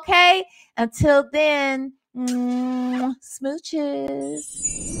too. Okay. Until then, smooches.